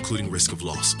risk, including risk of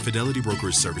loss. Fidelity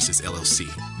Brokerage Services, LLC.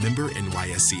 Member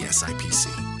NYSE SIPC.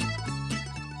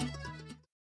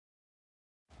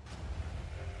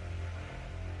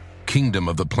 Kingdom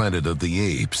of the Planet of the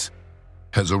Apes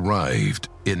has arrived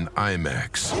in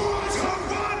IMAX.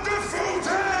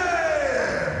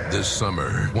 This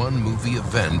summer, one movie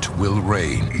event will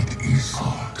reign. It is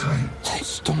our time. They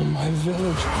stole my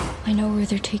village. I know where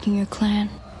they're taking your clan.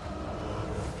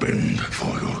 Bend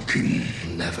for your king.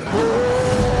 Never.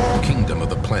 Kingdom of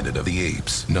the Planet of the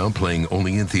Apes, now playing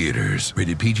only in theaters.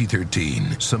 Rated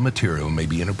PG-13. Some material may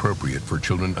be inappropriate for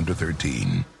children under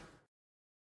 13.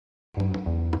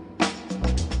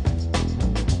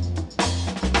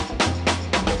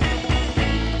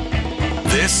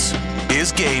 This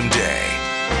is Game Day.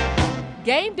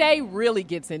 Game Day really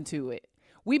gets into it.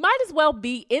 We might as well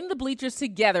be in the bleachers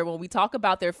together when we talk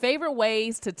about their favorite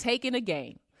ways to take in a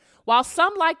game. While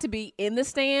some like to be in the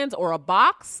stands or a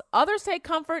box, others take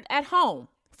comfort at home.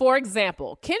 For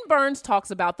example, Ken Burns talks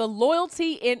about the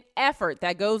loyalty and effort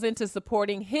that goes into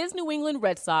supporting his New England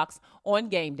Red Sox on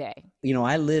game day.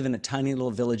 I live in a tiny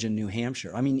little village in New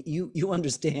Hampshire. I mean, you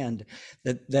understand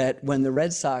that when the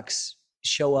Red Sox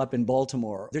show up in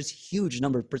Baltimore. There's a huge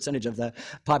percentage of the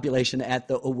population at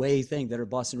the away thing that are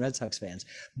Boston Red Sox fans.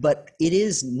 But it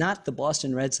is not the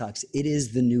Boston Red Sox. It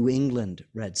is the New England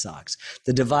Red Sox.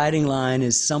 The dividing line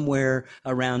is somewhere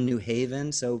around New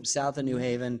Haven. So south of New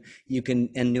Haven, you can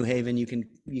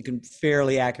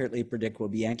fairly accurately predict will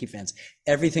be Yankee fans.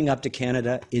 Everything up to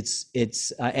Canada,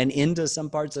 it's and into some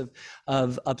parts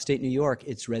of upstate New York,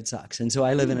 it's Red Sox. And so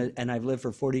I live I've lived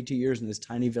for 42 years in this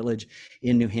tiny village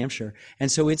in New Hampshire. And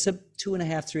so it's a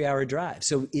 2.5-3 hour drive.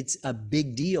 So it's a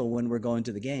big deal when we're going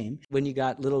to the game. When you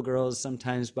got little girls,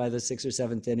 sometimes by the 6th or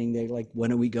 7th inning, they're like,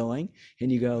 when are we going?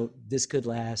 And you go, this could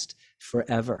last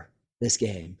forever, this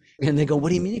game. And they go, what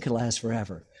do you mean it could last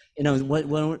forever? You know,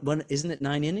 what isn't it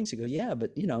 9 innings? You go, yeah,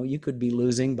 but you know, you could be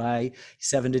losing by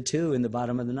 7-2 in the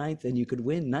bottom of the ninth, and you could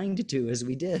win 9-2 as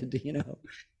we did, you know.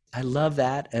 I love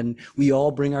that. And we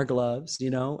all bring our gloves, you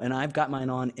know, and I've got mine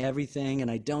on everything, and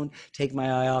I don't take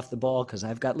my eye off the ball because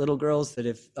I've got little girls that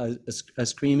if a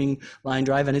screaming line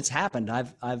drive, and it's happened.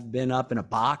 I've been up in a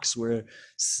box where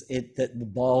the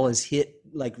ball is hit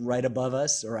like right above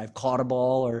us, or I've caught a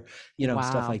ball, or, you know,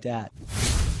 stuff like that.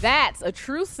 That's a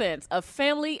true sense of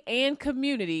family and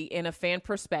community in a fan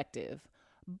perspective.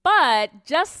 But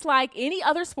just like any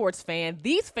other sports fan,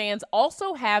 these fans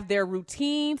also have their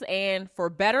routines and, for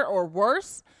better or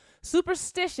worse,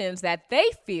 superstitions that they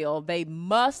feel they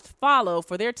must follow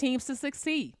for their teams to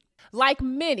succeed. Like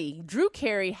many, Drew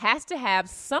Carey has to have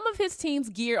some of his team's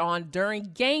gear on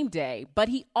during game day, but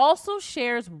he also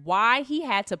shares why he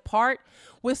had to part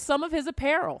with some of his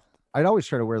apparel. I'd always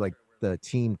try to wear like the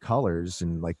team colors,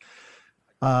 and like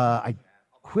I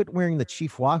quit wearing the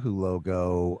Chief Wahoo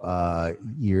logo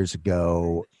years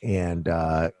ago, and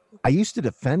I used to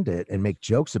defend it and make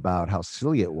jokes about how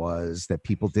silly it was that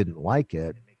people didn't like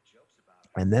it,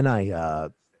 and then I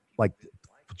like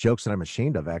jokes that I'm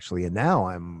ashamed of, actually. And now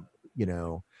I'm, you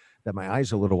know, that my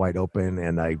eyes are a little wide open,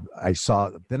 and I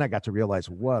got to realize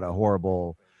what a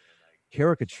horrible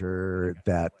caricature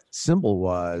that symbol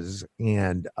was.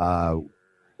 And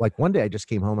like one day I just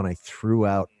came home and I threw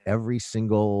out every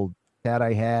single that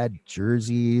I had,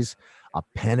 jerseys, a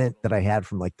pennant that I had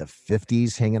from like the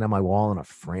 50s hanging on my wall in a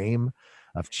frame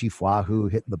of Chief Wahoo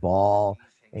hitting the ball.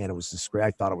 And it was this great,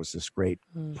 I thought it was this great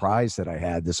prize that I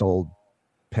had, this old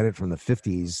pennant from the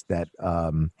 50s that,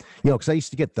 you know, because I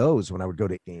used to get those when I would go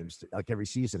to games, like every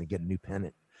season, and get a new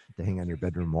pennant to hang on your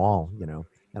bedroom wall, you know.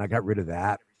 And I got rid of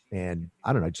that, and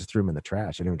I don't know, I just threw them in the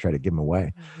trash. I didn't even try to give them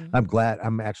away.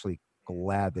 I'm actually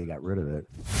glad they got rid of it.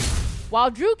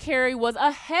 While Drew Carey was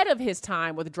ahead of his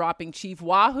time with dropping Chief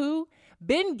Wahoo,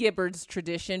 Ben Gibbard's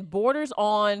tradition borders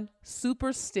on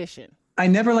superstition. I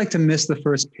never like to miss the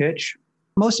first pitch.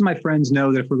 Most of my friends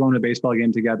know that if we're going to a baseball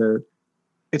game together,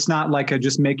 it's not like a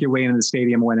just make your way into the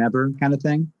stadium whenever kind of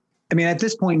thing. I mean, at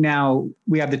this point now,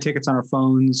 we have the tickets on our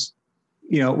phones.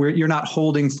 You know, you're not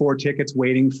holding 4 tickets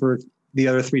waiting for the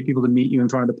other 3 people to meet you in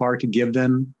front of the park to give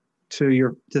them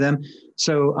to them.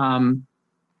 So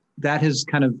that has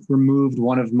kind of removed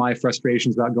one of my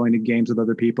frustrations about going to games with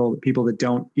other people that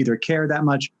don't either care that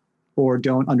much or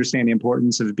don't understand the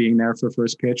importance of being there for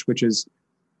first pitch, which is,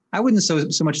 I wouldn't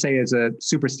so much say as a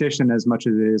superstition as much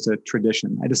as it is a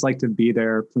tradition. I just like to be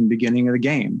there from the beginning of the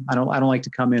game. I don't like to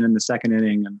come in the second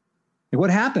inning and what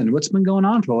happened? What's been going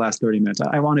on for the last 30 minutes?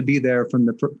 I want to be there from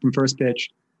first pitch.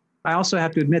 I also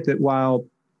have to admit that while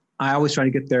I always try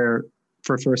to get there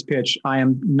for first pitch, I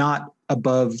am not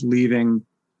above leaving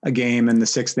a game in the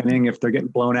 6th inning if they're getting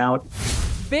blown out.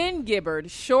 Ben Gibbard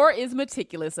sure is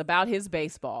meticulous about his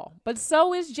baseball, but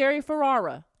so is Jerry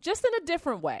Ferrara, just in a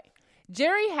different way.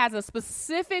 Jerry has a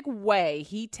specific way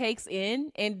he takes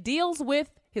in and deals with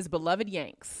his beloved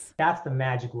Yanks. That's the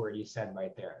magic word you said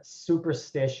right there.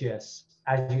 Superstitious.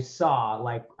 As you saw,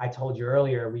 like I told you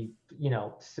earlier,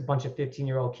 a bunch of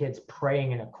 15-year-old kids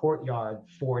praying in a courtyard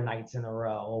 4 nights in a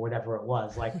row or whatever it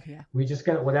was. Like we just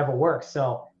got whatever works.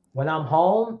 So when I'm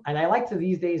home, and I like to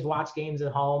these days watch games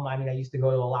at home. I mean, I used to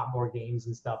go to a lot more games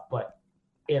and stuff, but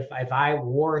if I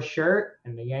wore a shirt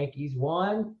and the Yankees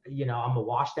won, you know, I'm gonna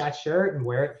wash that shirt and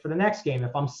wear it for the next game.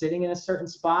 If I'm sitting in a certain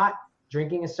spot,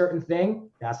 drinking a certain thing,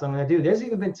 that's what I'm gonna do. There's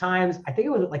even been times, I think it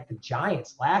was like the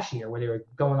Giants last year where they were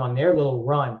going on their little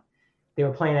run. They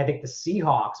were playing, I think, the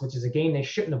Seahawks, which is a game they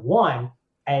shouldn't have won.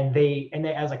 And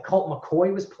as like Colt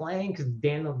McCoy was playing because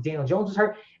Daniel Jones was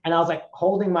hurt. And I was like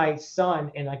holding my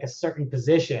son in like a certain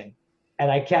position. And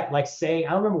I kept like saying,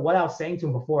 I don't remember what I was saying to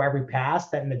him before every pass,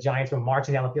 that the Giants were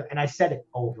marching down the field. And I said it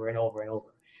over and over and over.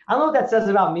 I don't know what that says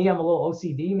about me. I'm a little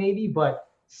OCD maybe, but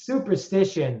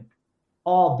superstition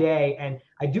all day. And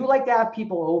I do like to have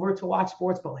people over to watch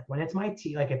sports, but like when it's my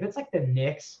team, like if it's like the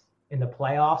Knicks in the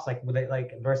playoffs, like with it,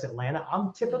 like versus Atlanta,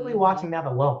 I'm typically watching that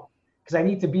alone because I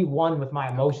need to be one with my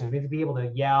emotions. I need to be able to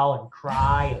yell and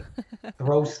cry and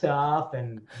throw stuff.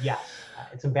 And yes,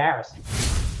 it's embarrassing.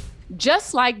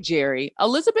 Just like Jerry,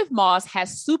 Elisabeth Moss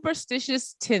has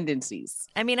superstitious tendencies.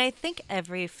 I mean, I think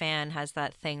every fan has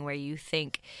that thing where you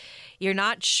think you're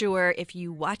not sure if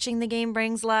you watching the game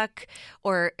brings luck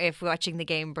or if watching the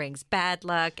game brings bad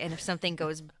luck. And if something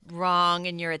goes wrong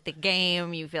and you're at the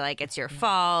game, you feel like it's your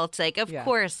fault. Like, of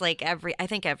course, like I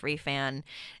think every fan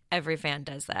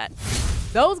does that.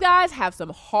 Those guys have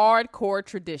some hardcore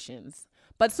traditions.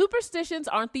 But superstitions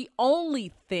aren't the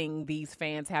only thing these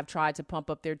fans have tried to pump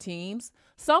up their teams.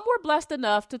 Some were blessed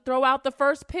enough to throw out the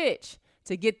first pitch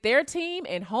to get their team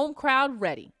and home crowd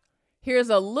ready. Here's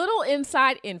a little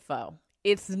inside info.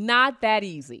 It's not that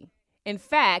easy. In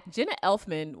fact, Jenna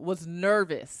Elfman was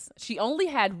nervous. She only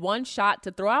had one shot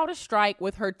to throw out a strike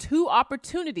with her 2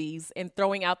 opportunities in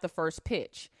throwing out the first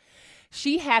pitch.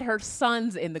 She had her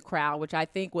sons in the crowd, which I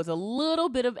think was a little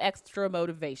bit of extra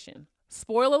motivation.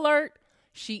 Spoiler alert,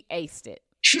 she aced it.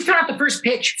 She threw out the first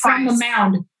pitch from the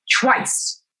mound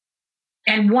twice.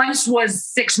 And once was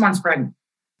 6 months pregnant.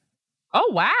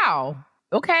 Oh, wow.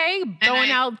 Okay.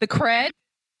 Throwing out the cred.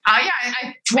 I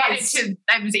made it to,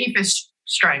 I was APHIS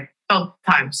strike both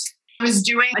times. I was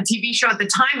doing a TV show at the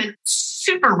time and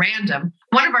super random.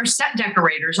 One of our set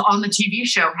decorators on the TV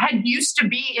show had used to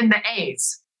be in the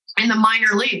A's, in the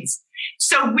minor leagues.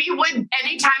 So we would,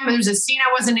 anytime there was a scene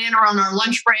I wasn't in or on our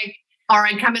lunch break, or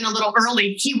I'd come in a little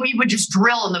early, we would just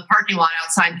drill in the parking lot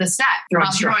outside the set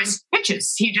throwing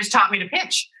pitches. He just taught me to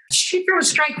pitch. She threw a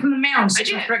strike from the mound.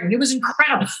 It was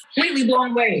incredible. Completely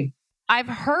blown away. I've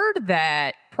heard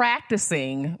that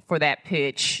practicing for that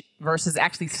pitch versus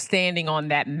actually standing on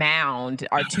that mound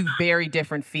are 2 very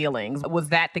different feelings. Was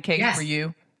that the case for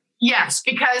you? Yes,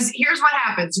 because here's what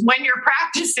happens. When you're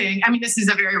practicing, I mean, this is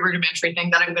a very rudimentary thing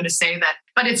that I'm going to say that,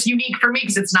 but it's unique for me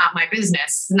because it's not my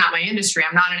business, it's not my industry.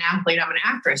 I'm not an athlete, I'm an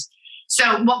actress.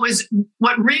 So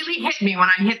what really hit me when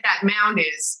I hit that mound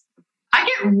is I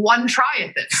get one try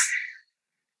at this.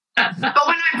 But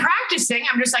when I'm practicing,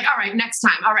 I'm just like, all right, next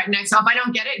time. All right, next. So if I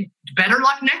don't get it, better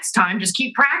luck next time. Just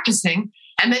keep practicing.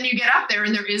 And then you get up there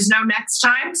and there is no next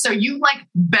time. So you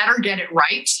better get it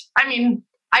right. I mean,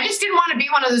 I just didn't want to be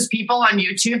one of those people on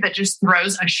YouTube that just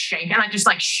throws a shake and I just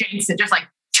shakes it, just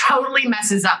totally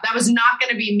messes up. That was not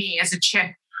going to be me as a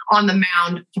chick on the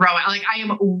mound throwing. I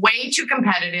am way too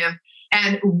competitive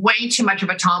and way too much of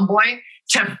a tomboy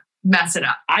to mess it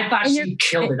up. I thought she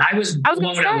killed it. I was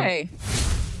blown away.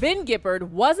 Ben Gippard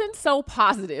wasn't so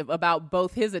positive about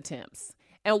both his attempts.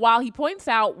 And while he points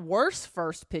out worse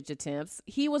first pitch attempts,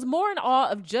 he was more in awe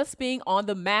of just being on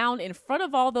the mound in front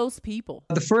of all those people.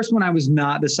 The first one I was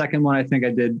not. The second one I think I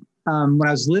did. When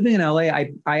I was living in LA,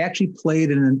 I actually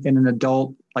played in an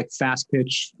adult fast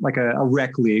pitch, a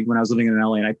rec league when I was living in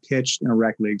LA, and I pitched in a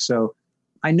rec league. So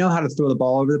I know how to throw the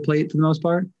ball over the plate for the most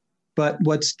part. But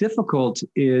what's difficult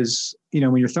is,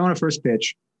 when you're throwing a first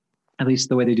pitch, at least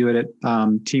the way they do it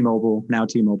at T-Mobile, now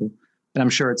T-Mobile, and I'm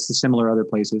sure it's similar other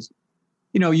places.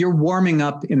 You're warming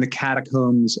up in the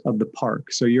catacombs of the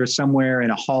park. So you're somewhere in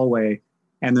a hallway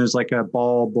and there's a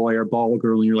ball boy or ball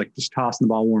girl and you're just tossing the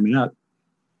ball, warming up.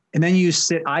 And then you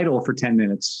sit idle for 10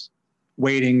 minutes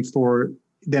waiting for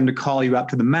them to call you up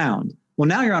to the mound. Well,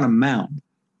 now you're on a mound.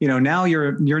 Now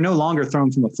you're no longer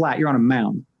thrown from a flat, you're on a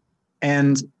mound.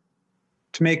 And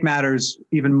to make matters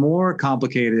even more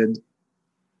complicated,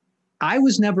 I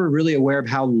was never really aware of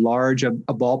how large a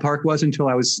ballpark was until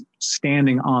I was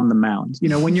standing on the mound.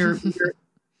 When you're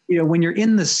when you're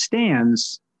in the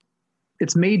stands,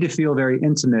 it's made to feel very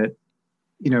intimate,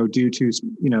 due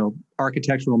to,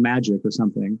 architectural magic or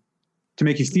something to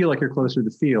make you feel like you're closer to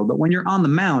the field. But when you're on the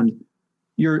mound,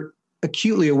 you're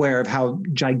acutely aware of how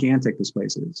gigantic this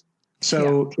place is.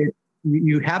 So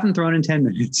you haven't thrown in 10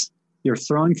 minutes. You're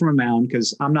throwing from a mound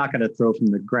because I'm not going to throw from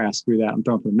the grass. Screw that. I'm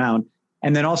throwing from a mound.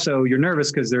 And then also you're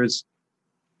nervous because there's,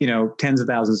 tens of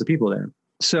thousands of people there.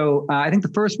 So I think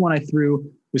the first one I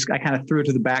threw was, I kind of threw it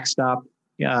to the backstop,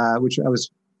 which I was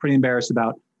pretty embarrassed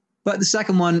about. But the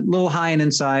second one, a little high and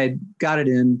inside, got it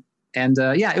in. And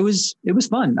it was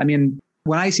fun. I mean,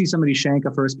 when I see somebody shank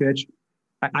a first pitch,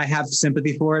 I have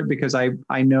sympathy for it because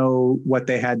I know what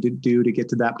they had to do to get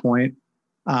to that point.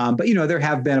 But, there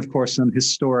have been, of course, some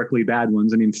historically bad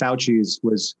ones. I mean, Fauci's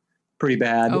was pretty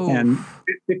bad. Oh. And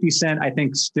 50 Cent, I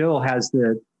think, still has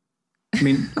the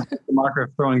marker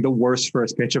of throwing the worst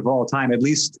first pitch of all time. At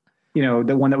least,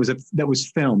 the one that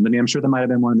was filmed. I mean, I'm sure there might have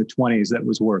been one in the 20s that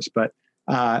was worse. But,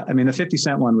 the 50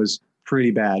 Cent one was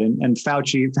pretty bad. And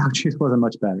Fauci's wasn't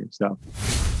much better. So.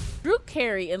 Drew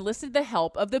Carey enlisted the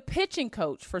help of the pitching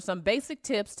coach for some basic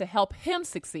tips to help him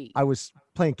succeed. I was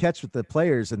playing catch with the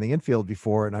players in the infield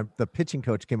before, and the pitching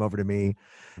coach came over to me.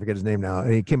 I forget his name now.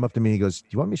 And he came up to me and he goes, "Do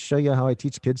you want me to show you how I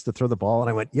teach kids to throw the ball?" And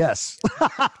I went, "Yes."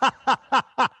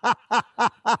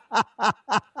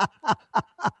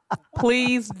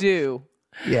 Please do.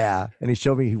 Yeah. And he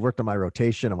showed me, he worked on my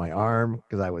rotation on my arm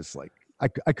because I was like, I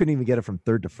couldn't even get it from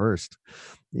third to first,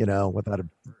 without a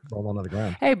ball on the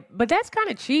ground. Hey, but that's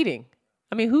kind of cheating.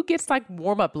 I mean, who gets like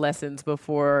warm-up lessons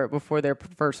before their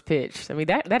first pitch? I mean,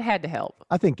 that had to help.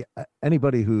 I think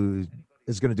anybody who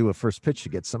is going to do a first pitch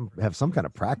should have some kind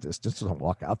of practice. Just don't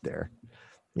walk out there,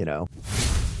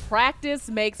 Practice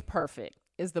makes perfect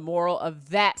is the moral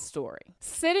of that story.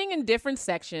 Sitting in different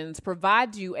sections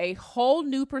provides you a whole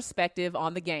new perspective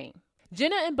on the game.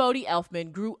 Jenna and Bodie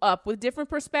Elfman grew up with different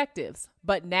perspectives,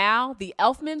 but now the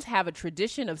Elfmans have a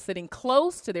tradition of sitting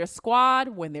close to their squad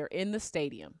when they're in the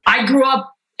stadium. I grew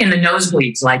up in the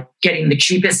nosebleeds, like getting the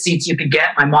cheapest seats you could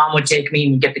get. My mom would take me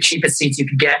and get the cheapest seats you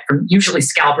could get from usually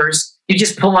scalpers. You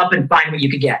just pull up and find what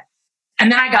you could get. And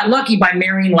then I got lucky by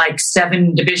marrying like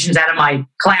 7 divisions out of my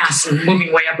class and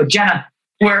moving way up with Jenna,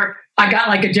 where I got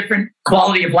like a different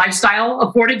quality of lifestyle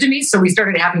afforded to me. So we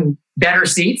started having better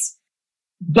seats.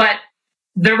 But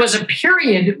there was a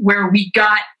period where we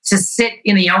got to sit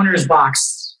in the owner's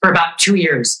box for about 2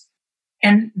 years.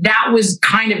 And that was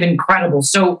kind of incredible.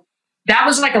 So that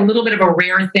was like a little bit of a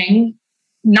rare thing.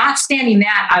 Not standing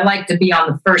that, I like to be on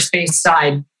the first base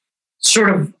side,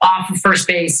 sort of off of first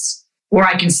base, where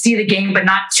I can see the game, but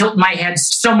not tilt my head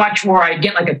so much where I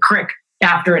get like a crick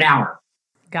after an hour.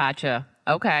 Gotcha.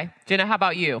 Okay. Jenna, how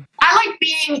about you? I like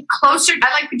being closer.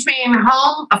 I like between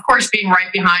home. Of course, being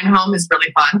right behind home is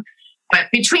really fun. But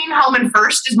between home and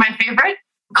first is my favorite.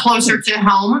 Closer to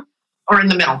home or in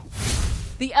the middle.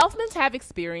 The Elfmans have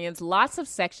experienced lots of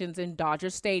sections in Dodger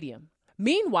Stadium.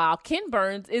 Meanwhile, Ken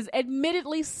Burns is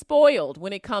admittedly spoiled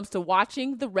when it comes to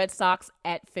watching the Red Sox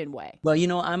at Fenway. Well,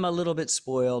 I'm a little bit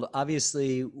spoiled.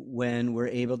 Obviously, when we're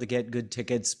able to get good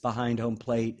tickets behind home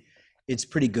plate, it's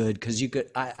pretty good because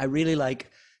I really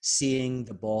like seeing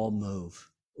the ball move.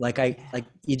 You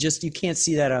can't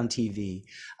see that on TV.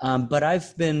 But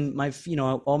I've been,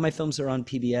 all my films are on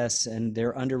PBS and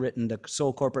they're underwritten. The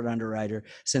sole corporate underwriter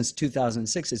since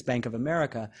 2006 is Bank of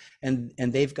America. And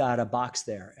they've got a box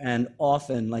there. And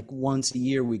often, like once a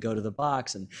year, we go to the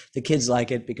box and the kids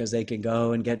like it because they can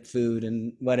go and get food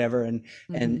and whatever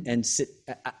and sit.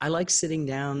 I like sitting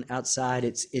down outside.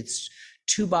 It's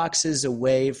 2 boxes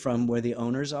away from where the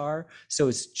owners are. So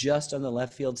it's just on the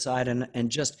left field side and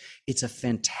just, it's a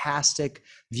fantastic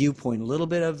viewpoint. A little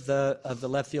bit of the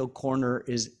left field corner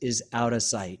is out of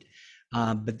sight.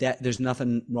 But there's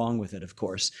nothing wrong with it, of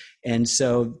course. And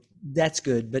so that's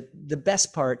good. But the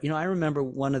best part, I remember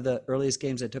one of the earliest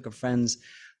games I took a French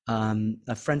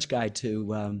guy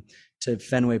to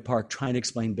Fenway Park trying to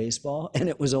explain baseball. And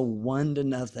it was a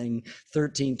 1-0, 12th or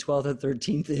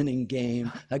 13th inning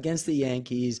game against the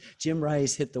Yankees. Jim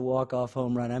Rice hit the walk-off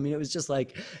home run. I mean, it was just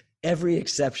like every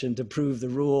exception to prove the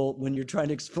rule when you're trying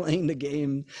to explain the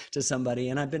game to somebody.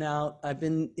 And I've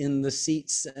been in the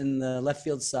seats in the left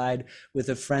field side with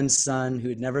a friend's son who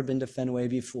had never been to Fenway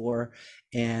before.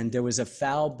 And there was a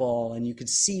foul ball and you could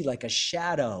see like a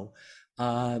shadow,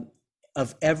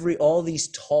 of all these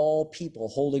tall people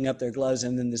holding up their gloves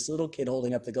and then this little kid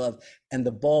holding up the glove and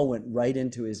the ball went right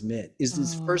into his mitt. It's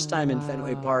his first time in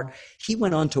Fenway Park. He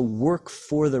went on to work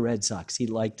for the Red Sox.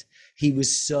 He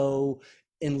was so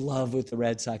in love with the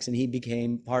Red Sox and he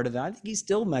became part of that. I think he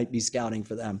still might be scouting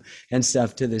for them and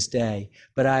stuff to this day.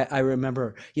 But I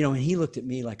remember, and he looked at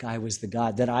me like I was the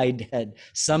god that I had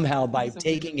somehow by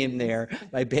taking him there,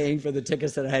 by paying for the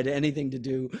tickets that I had anything to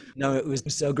do. No, it was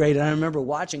so great. And I remember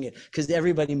watching it because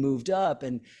everybody moved up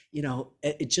and,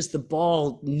 it just the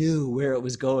ball knew where it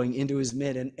was going into his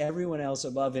mitt and everyone else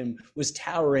above him was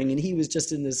towering and he was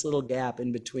just in this little gap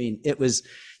in between.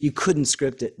 You couldn't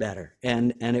script it better.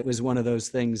 And it was one of those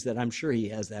things that I'm sure he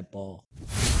has that ball.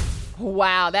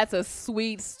 Wow, that's a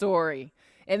sweet story.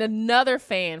 And another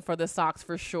fan for the Sox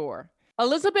for sure.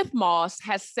 Elisabeth Moss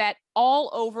has sat all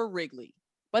over Wrigley,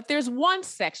 but there's one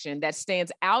section that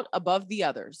stands out above the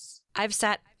others. I've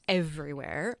sat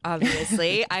everywhere,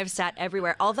 obviously. I've sat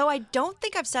everywhere, although I don't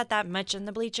think I've sat that much in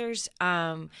the bleachers,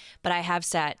 but I have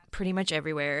sat pretty much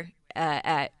everywhere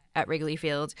at Wrigley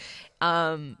Field.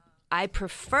 I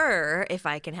prefer, if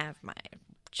I can have my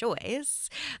choice,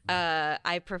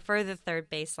 I prefer the third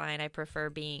baseline. I prefer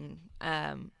being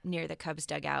near the Cubs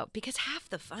dugout because half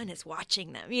the fun is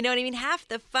watching them. You know what I mean? Half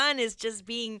the fun is just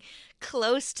being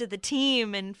close to the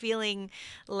team and feeling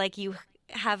like you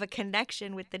have a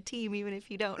connection with the team, even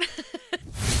if you don't.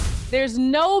 There's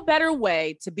no better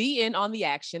way to be in on the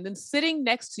action than sitting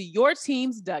next to your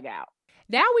team's dugout.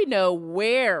 Now we know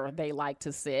where they like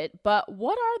to sit, but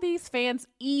what are these fans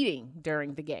eating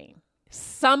during the game?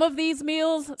 Some of these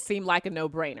meals seem like a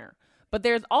no-brainer, but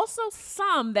there's also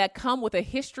some that come with a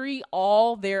history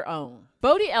all their own.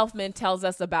 Bodie Elfman tells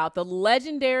us about the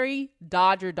legendary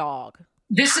Dodger dog.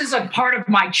 This is a part of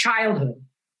my childhood.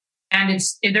 And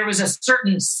there was a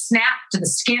certain snap to the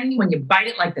skin when you bite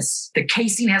it, like the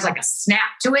casing has like a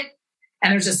snap to it.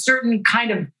 And there's a certain kind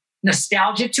of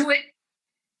nostalgia to it.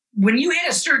 When you hit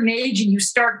a certain age and you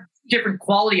start different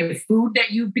quality of food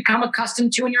that you've become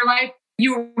accustomed to in your life,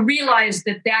 you realize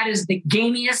that is the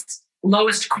gamiest,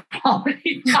 lowest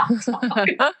quality hot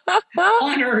dog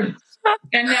on earth.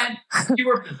 And that you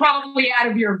were probably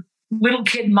out of your little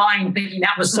kid mind thinking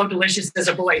that was so delicious as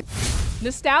a boy.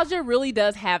 Nostalgia really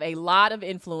does have a lot of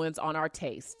influence on our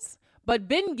tastes. But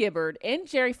Ben Gibbard and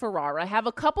Jerry Ferrara have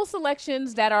a couple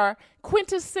selections that are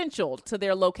quintessential to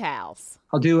their locales.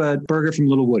 I'll do a burger from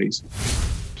Little Woody's.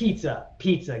 Pizza.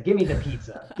 Give me the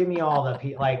pizza. Give me all the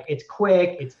pizza. Like, it's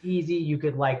quick, it's easy. You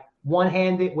could like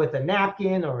one-hand it with a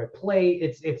napkin or a plate.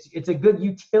 It's a good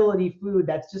utility food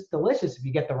that's just delicious if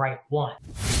you get the right one.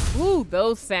 Ooh,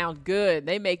 those sound good.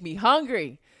 They make me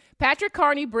hungry. Patrick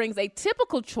Carney brings a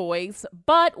typical choice,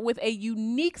 but with a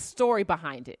unique story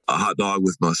behind it. A hot dog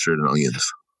with mustard and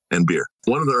onions and beer.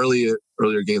 One of the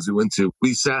earlier games we went to,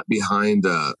 we sat behind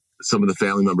some of the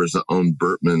family members that owned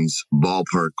Bertman's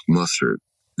Ballpark Mustard.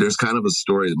 There's kind of a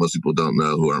story that most people don't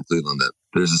know who are in Cleveland that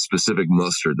there's a specific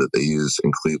mustard that they use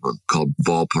in Cleveland called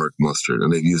Ballpark Mustard,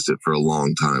 and they've used it for a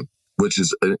long time, which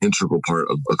is an integral part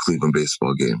of a Cleveland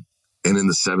baseball game. And in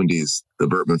the 70s, the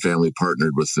Bertman family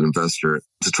partnered with an investor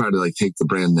to try to take the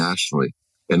brand nationally.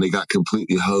 And they got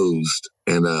completely hosed,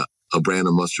 and a brand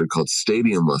of mustard called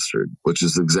Stadium Mustard, which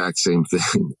is the exact same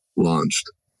thing, launched.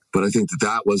 But I think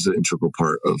that was an integral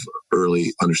part of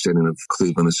early understanding of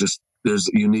Cleveland. It's just, there's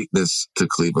uniqueness to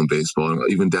Cleveland baseball,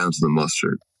 even down to the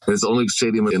mustard. And it's the only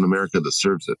stadium in America that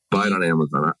serves it. Buy it on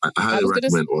Amazon. I highly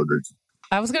recommend ordering.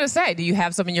 I was going to say, do you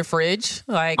have some in your fridge,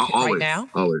 always, right now?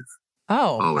 Always.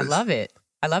 Oh, always. I love it.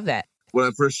 I love that. When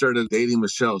I first started dating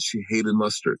Michelle, she hated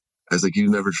mustard. I was like, you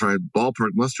never tried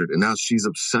Ballpark Mustard. And now she's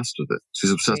obsessed with it. She's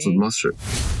obsessed with mustard.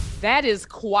 That is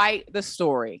quite the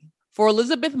story. For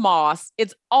Elisabeth Moss,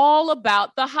 it's all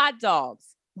about the hot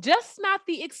dogs, just not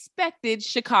the expected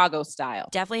Chicago style.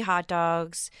 Definitely hot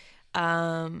dogs.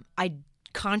 I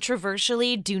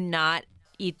controversially do not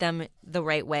eat them the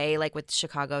right way, like with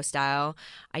Chicago style.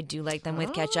 I do like them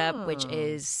with ketchup, which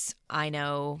is, I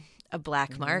know, a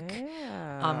black mark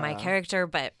on my character,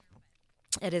 but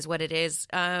it is what it is.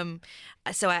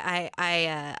 So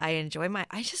I enjoy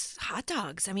hot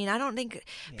dogs. I mean, I don't think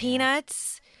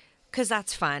peanuts, because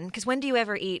that's fun. Because when do you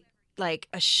ever eat like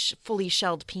a fully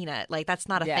shelled peanut? Like, that's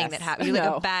not a thing that happens. You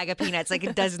like a bag of peanuts. Like,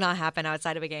 it does not happen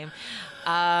outside of a game.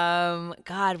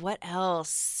 God, what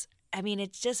else? I mean,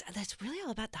 that's really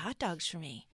all about the hot dogs for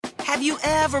me. Have you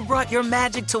ever brought your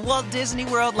magic to Walt Disney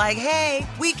World like, hey,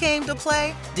 we came to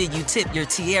play? Did you tip your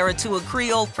tiara to a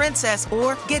Creole princess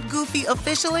or get goofy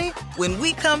officially? When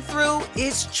we come through,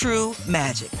 it's true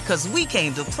magic, because we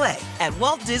came to play at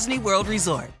Walt Disney World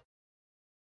Resort.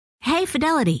 Hey,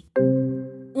 Fidelity.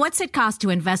 What's it cost to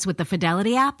invest with the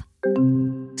Fidelity app?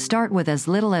 Start with as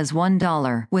little as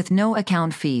 $1 with no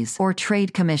account fees or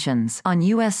trade commissions on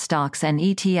U.S. stocks and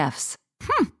ETFs.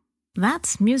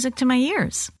 That's music to my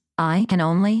ears. I can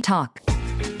only talk.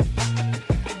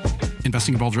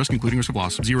 Investing involves risk, including risk of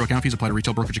loss. Zero account fees apply to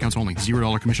retail brokerage accounts only.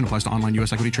 $0 commission applies to online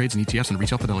U.S. equity trades and ETFs and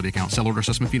retail Fidelity account. Sell order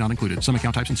assessment fee not included. Some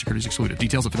account types and securities excluded.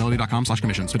 Details at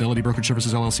fidelity.com/commissions. Fidelity Brokerage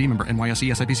Services, LLC, member NYSE,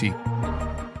 SIPC.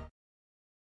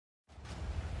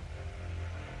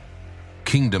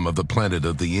 Kingdom of the Planet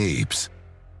of the Apes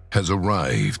has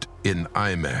arrived in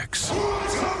IMAX.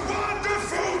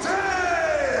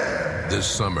 This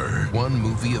summer, one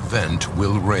movie event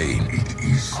will reign. It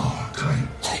is our time.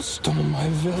 They stole my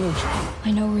village.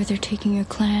 I know where they're taking your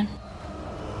clan.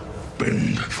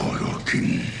 Bend for your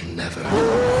king. Never.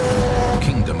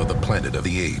 Kingdom of the Planet of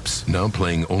the Apes. Now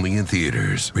playing only in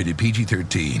theaters. Rated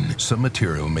PG-13. Some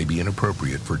material may be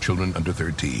inappropriate for children under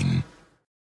 13.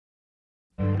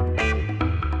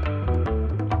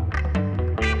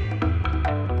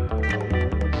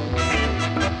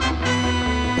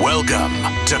 Welcome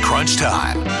to Crunch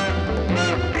Time.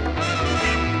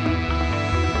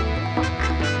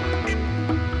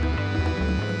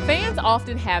 Fans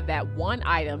often have that one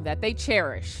item that they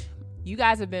cherish. You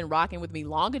guys have been rocking with me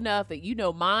long enough that you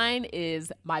know mine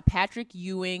is my Patrick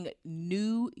Ewing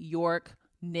New York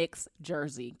Knicks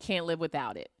jersey. Can't live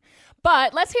without it.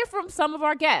 But let's hear from some of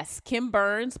our guests, Kim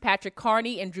Burns, Patrick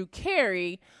Carney, and Drew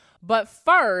Carey. But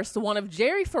first, one of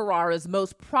Jerry Ferrara's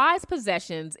most prized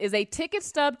possessions is a ticket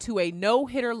stub to a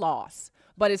no-hitter loss.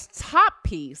 But his top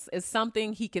piece is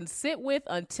something he can sit with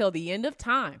until the end of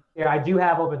time. Yeah, I do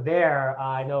have over there,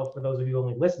 I know for those of you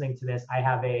only listening to this,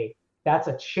 that's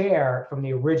a chair from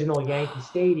the original Yankee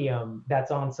Stadium that's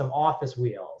on some office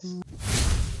wheels.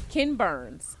 Ken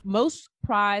Burns. Most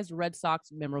prized Red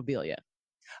Sox memorabilia.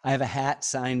 I have a hat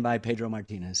signed by Pedro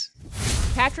Martinez.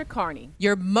 Patrick Carney.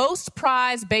 Your most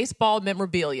prized baseball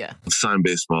memorabilia. Signed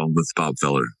baseball with Bob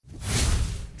Feller.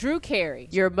 Drew Carey.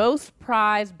 Your most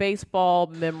prized baseball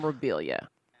memorabilia.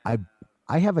 I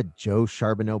have a Joe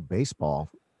Charbonneau baseball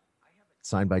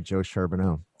signed by Joe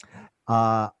Charbonneau.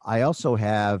 I also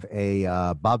have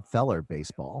a Bob Feller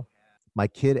baseball. My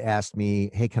kid asked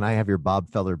me, hey, can I have your Bob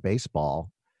Feller baseball?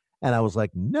 And I was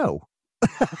like, no.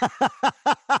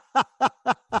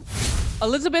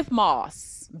 Elisabeth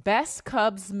Moss, best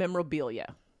Cubs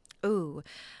memorabilia. Ooh,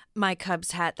 my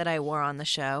Cubs hat that I wore on the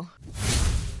show.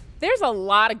 There's a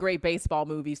lot of great baseball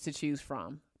movies to choose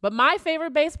from, but my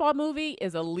favorite baseball movie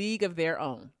is A League of Their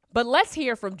Own. But let's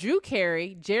hear from Drew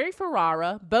Carey, Jerry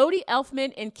Ferrara, Bodie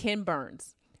Elfman, and Ken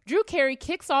Burns. Drew Carey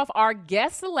kicks off our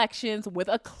guest selections with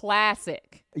a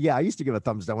classic. Yeah, I used to give a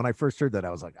thumbs down. When I first heard that, I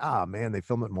was like, man, they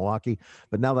filmed it in Milwaukee.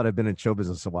 But now that I've been in show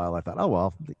business a while, I thought, oh,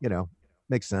 well,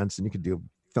 makes sense. And you can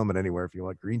film it anywhere if you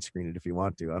want, green screen it if you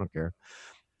want to. I don't care.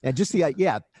 And just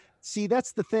see,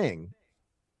 that's the thing.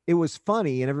 It was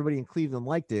funny and everybody in Cleveland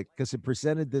liked it because it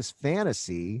presented this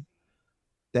fantasy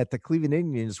that the Cleveland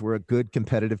Indians were a good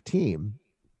competitive team,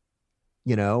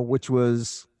 which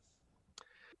was,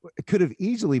 it could have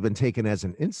easily been taken as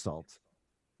an insult,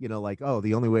 like, oh,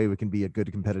 the only way we can be a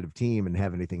good competitive team and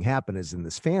have anything happen is in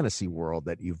this fantasy world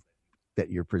that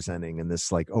you're presenting in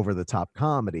this like over the top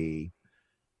comedy.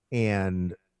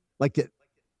 And like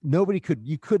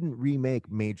you couldn't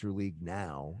remake Major League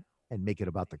now and make it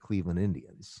about the Cleveland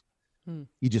Indians.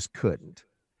 You just couldn't,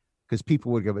 because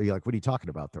people would be like, what are you talking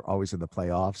about? They're always in the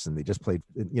playoffs and they just played,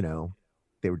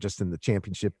 they were just in the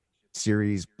championship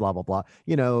series, blah, blah, blah.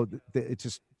 It's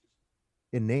just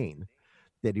inane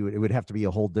that it would have to be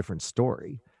a whole different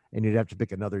story. And you'd have to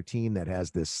pick another team that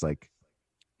has this like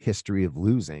history of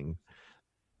losing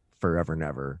forever and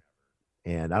ever.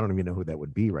 And I don't even know who that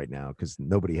would be right now, because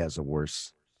nobody has a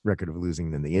worse record of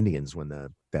losing than the Indians when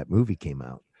that movie came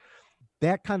out.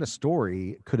 That kind of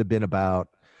story could have been about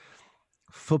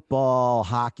football,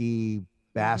 hockey,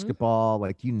 basketball,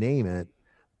 like you name it.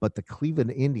 But the Cleveland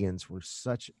Indians were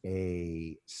such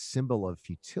a symbol of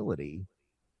futility,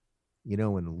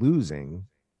 and losing.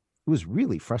 It was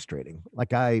really frustrating.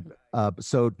 Like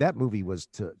so that movie was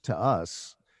to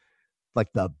us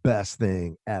like the best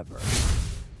thing ever.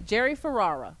 Jerry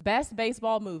Ferrara, best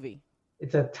baseball movie.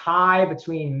 It's a tie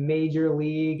between Major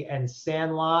League and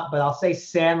Sandlot, but I'll say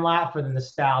Sandlot for the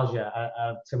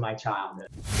nostalgia to my childhood.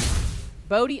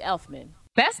 Bodie Elfman,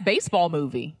 best baseball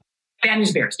movie. Bad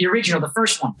News Bears, the original, the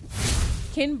first one.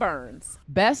 Ken Burns,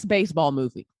 best baseball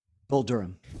movie. Bull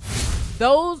Durham.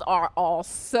 Those are all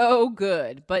so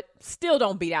good, but still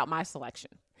don't beat out my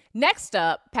selection. Next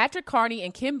up, Patrick Carney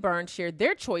and Kim Burns shared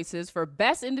their choices for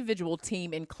best individual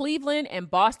team in Cleveland and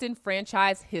Boston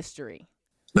franchise history.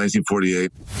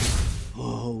 1948.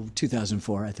 Oh,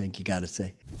 2004, I think you got to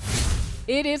say.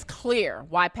 It is clear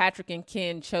why Patrick and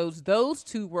Ken chose those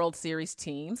two World Series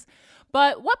teams,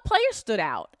 but what player stood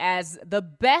out as the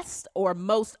best or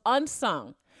most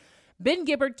unsung? Ben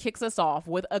Gibbard kicks us off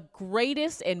with a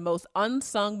greatest and most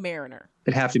unsung Mariner.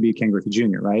 It'd have to be Ken Griffey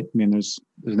Jr., right? I mean, there's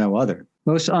no other.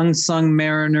 Most unsung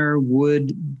Mariner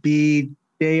would be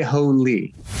Dae-Ho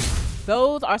Lee.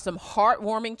 Those are some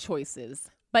heartwarming choices.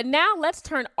 But now let's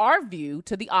turn our view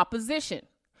to the opposition.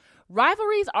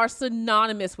 Rivalries are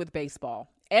synonymous with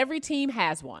baseball. Every team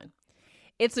has one.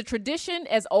 It's a tradition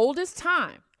as old as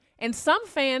time. And some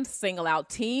fans single out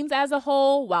teams as a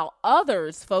whole, while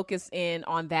others focus in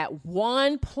on that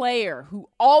one player who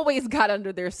always got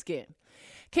under their skin.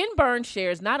 Ken Burns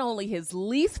shares not only his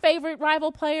least favorite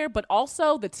rival player, but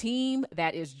also the team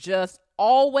that is just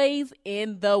always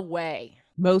in the way.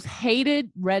 Most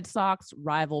hated Red Sox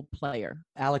rival player.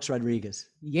 Alex Rodriguez.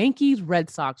 Yankees Red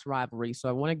Sox rivalry. So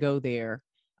I want to go there.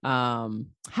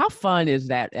 How fun is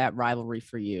that rivalry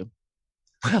for you?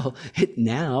 Well,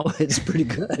 now it's pretty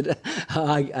good.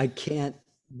 I can't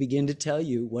begin to tell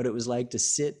you what it was like to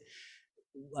sit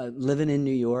living in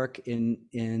New York in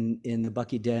the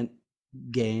Bucky Dent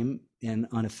game and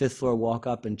on a 5th floor walk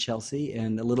up in Chelsea,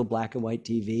 and a little black and white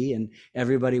TV, and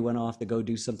everybody went off to go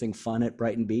do something fun at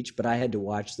Brighton Beach, but I had to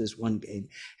watch this one game,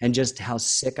 and just how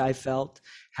sick I felt,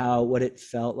 what it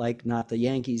felt like, not the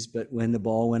Yankees, but when the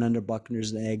ball went under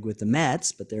Buckner's leg with the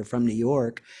Mets, but they're from New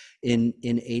York in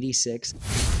 86.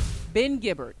 Ben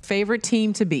Gibbard. Favorite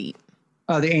team to beat?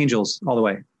 The Angels, all the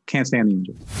way. Can't stand the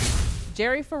Angels.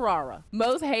 Jerry Ferrara.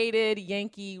 Most hated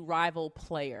Yankee rival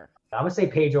player? I'm going to say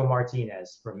Pedro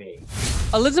Martinez for me.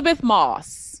 Elisabeth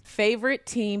Moss. Favorite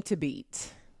team to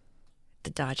beat? The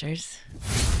Dodgers.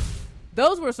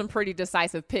 Those were some pretty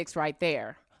decisive picks right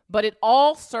there. But it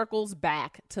all circles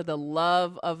back to the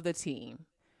love of the team.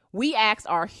 We asked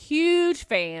our huge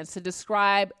fans to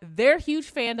describe their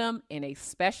huge fandom in a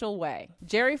special way.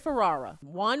 Jerry Ferrara,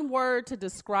 one word to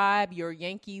describe your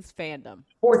Yankees fandom.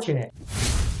 Fortunate.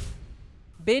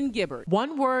 Ben Gibbard.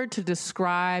 One word to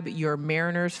describe your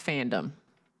Mariners fandom.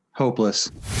 Hopeless.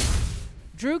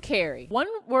 Drew Carey. One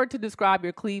word to describe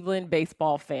your Cleveland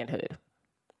baseball fanhood.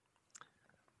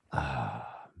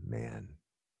 Man.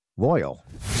 Loyal.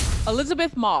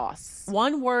 Elisabeth Moss.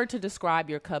 One word to describe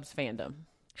your Cubs fandom.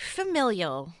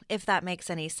 Familial, if that makes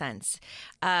any sense,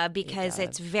 because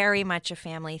it's very much a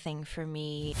family thing for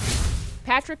me.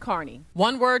 Patrick Carney.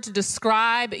 One word to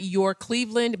describe your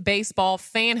Cleveland baseball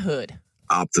fanhood.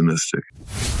 Optimistic.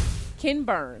 Ken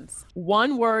Burns.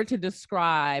 One word to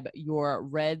describe your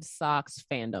Red Sox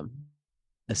fandom.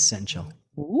 Essential.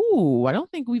 Ooh, I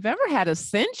don't think we've ever had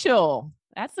essential.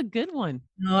 That's a good one.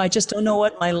 No, I just don't know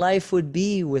what my life would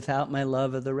be without my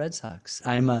love of the Red Sox.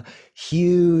 I'm a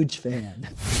huge fan.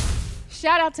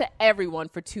 Shout out to everyone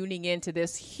for tuning in to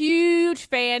this huge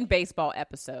fan baseball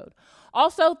episode.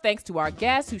 Also, thanks to our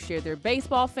guests who shared their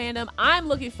baseball fandom. I'm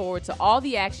looking forward to all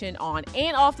the action on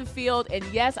and off the field. And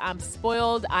yes, I'm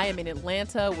spoiled. I am in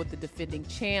Atlanta with the defending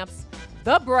champs,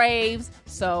 the Braves.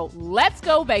 So let's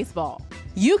go baseball.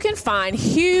 You can find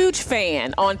Huge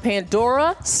Fan on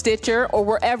Pandora, Stitcher, or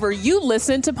wherever you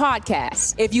listen to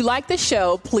podcasts. If you like the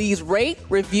show, please rate,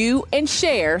 review, and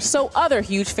share so other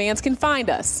huge fans can find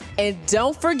us. And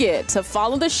don't forget to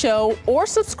follow the show or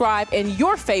subscribe in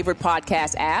your favorite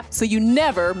podcast app so you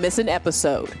never miss an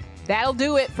episode. That'll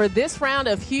do it for this round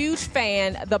of Huge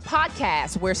Fan, the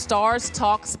podcast where stars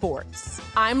talk sports.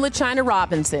 I'm LaChina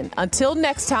Robinson. Until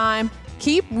next time,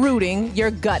 keep rooting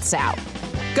your guts out.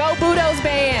 Go Budos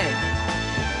Band!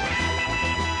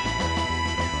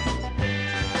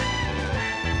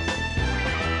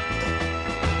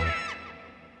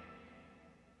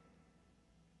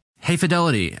 Hey,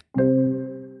 Fidelity.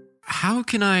 How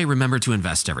can I remember to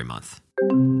invest every month?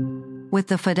 With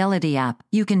the Fidelity app,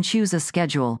 you can choose a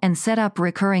schedule and set up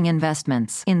recurring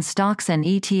investments in stocks and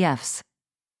ETFs.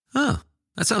 Oh,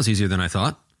 that sounds easier than I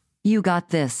thought. You got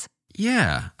this.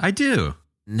 Yeah, I do.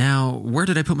 Now, where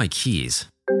did I put my keys?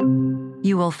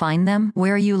 You will find them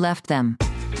where you left them.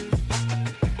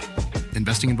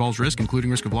 Investing involves risk, including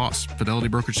risk of loss. Fidelity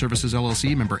Brokerage Services,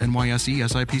 LLC, member NYSE,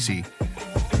 SIPC.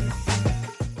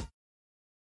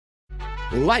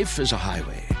 Life is a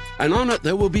highway, and on it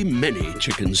there will be many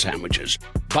chicken sandwiches.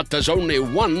 But there's only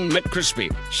one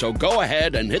McCrispy. So go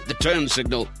ahead and hit the turn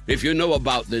signal if you know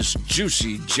about this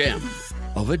juicy gem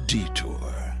of a detour.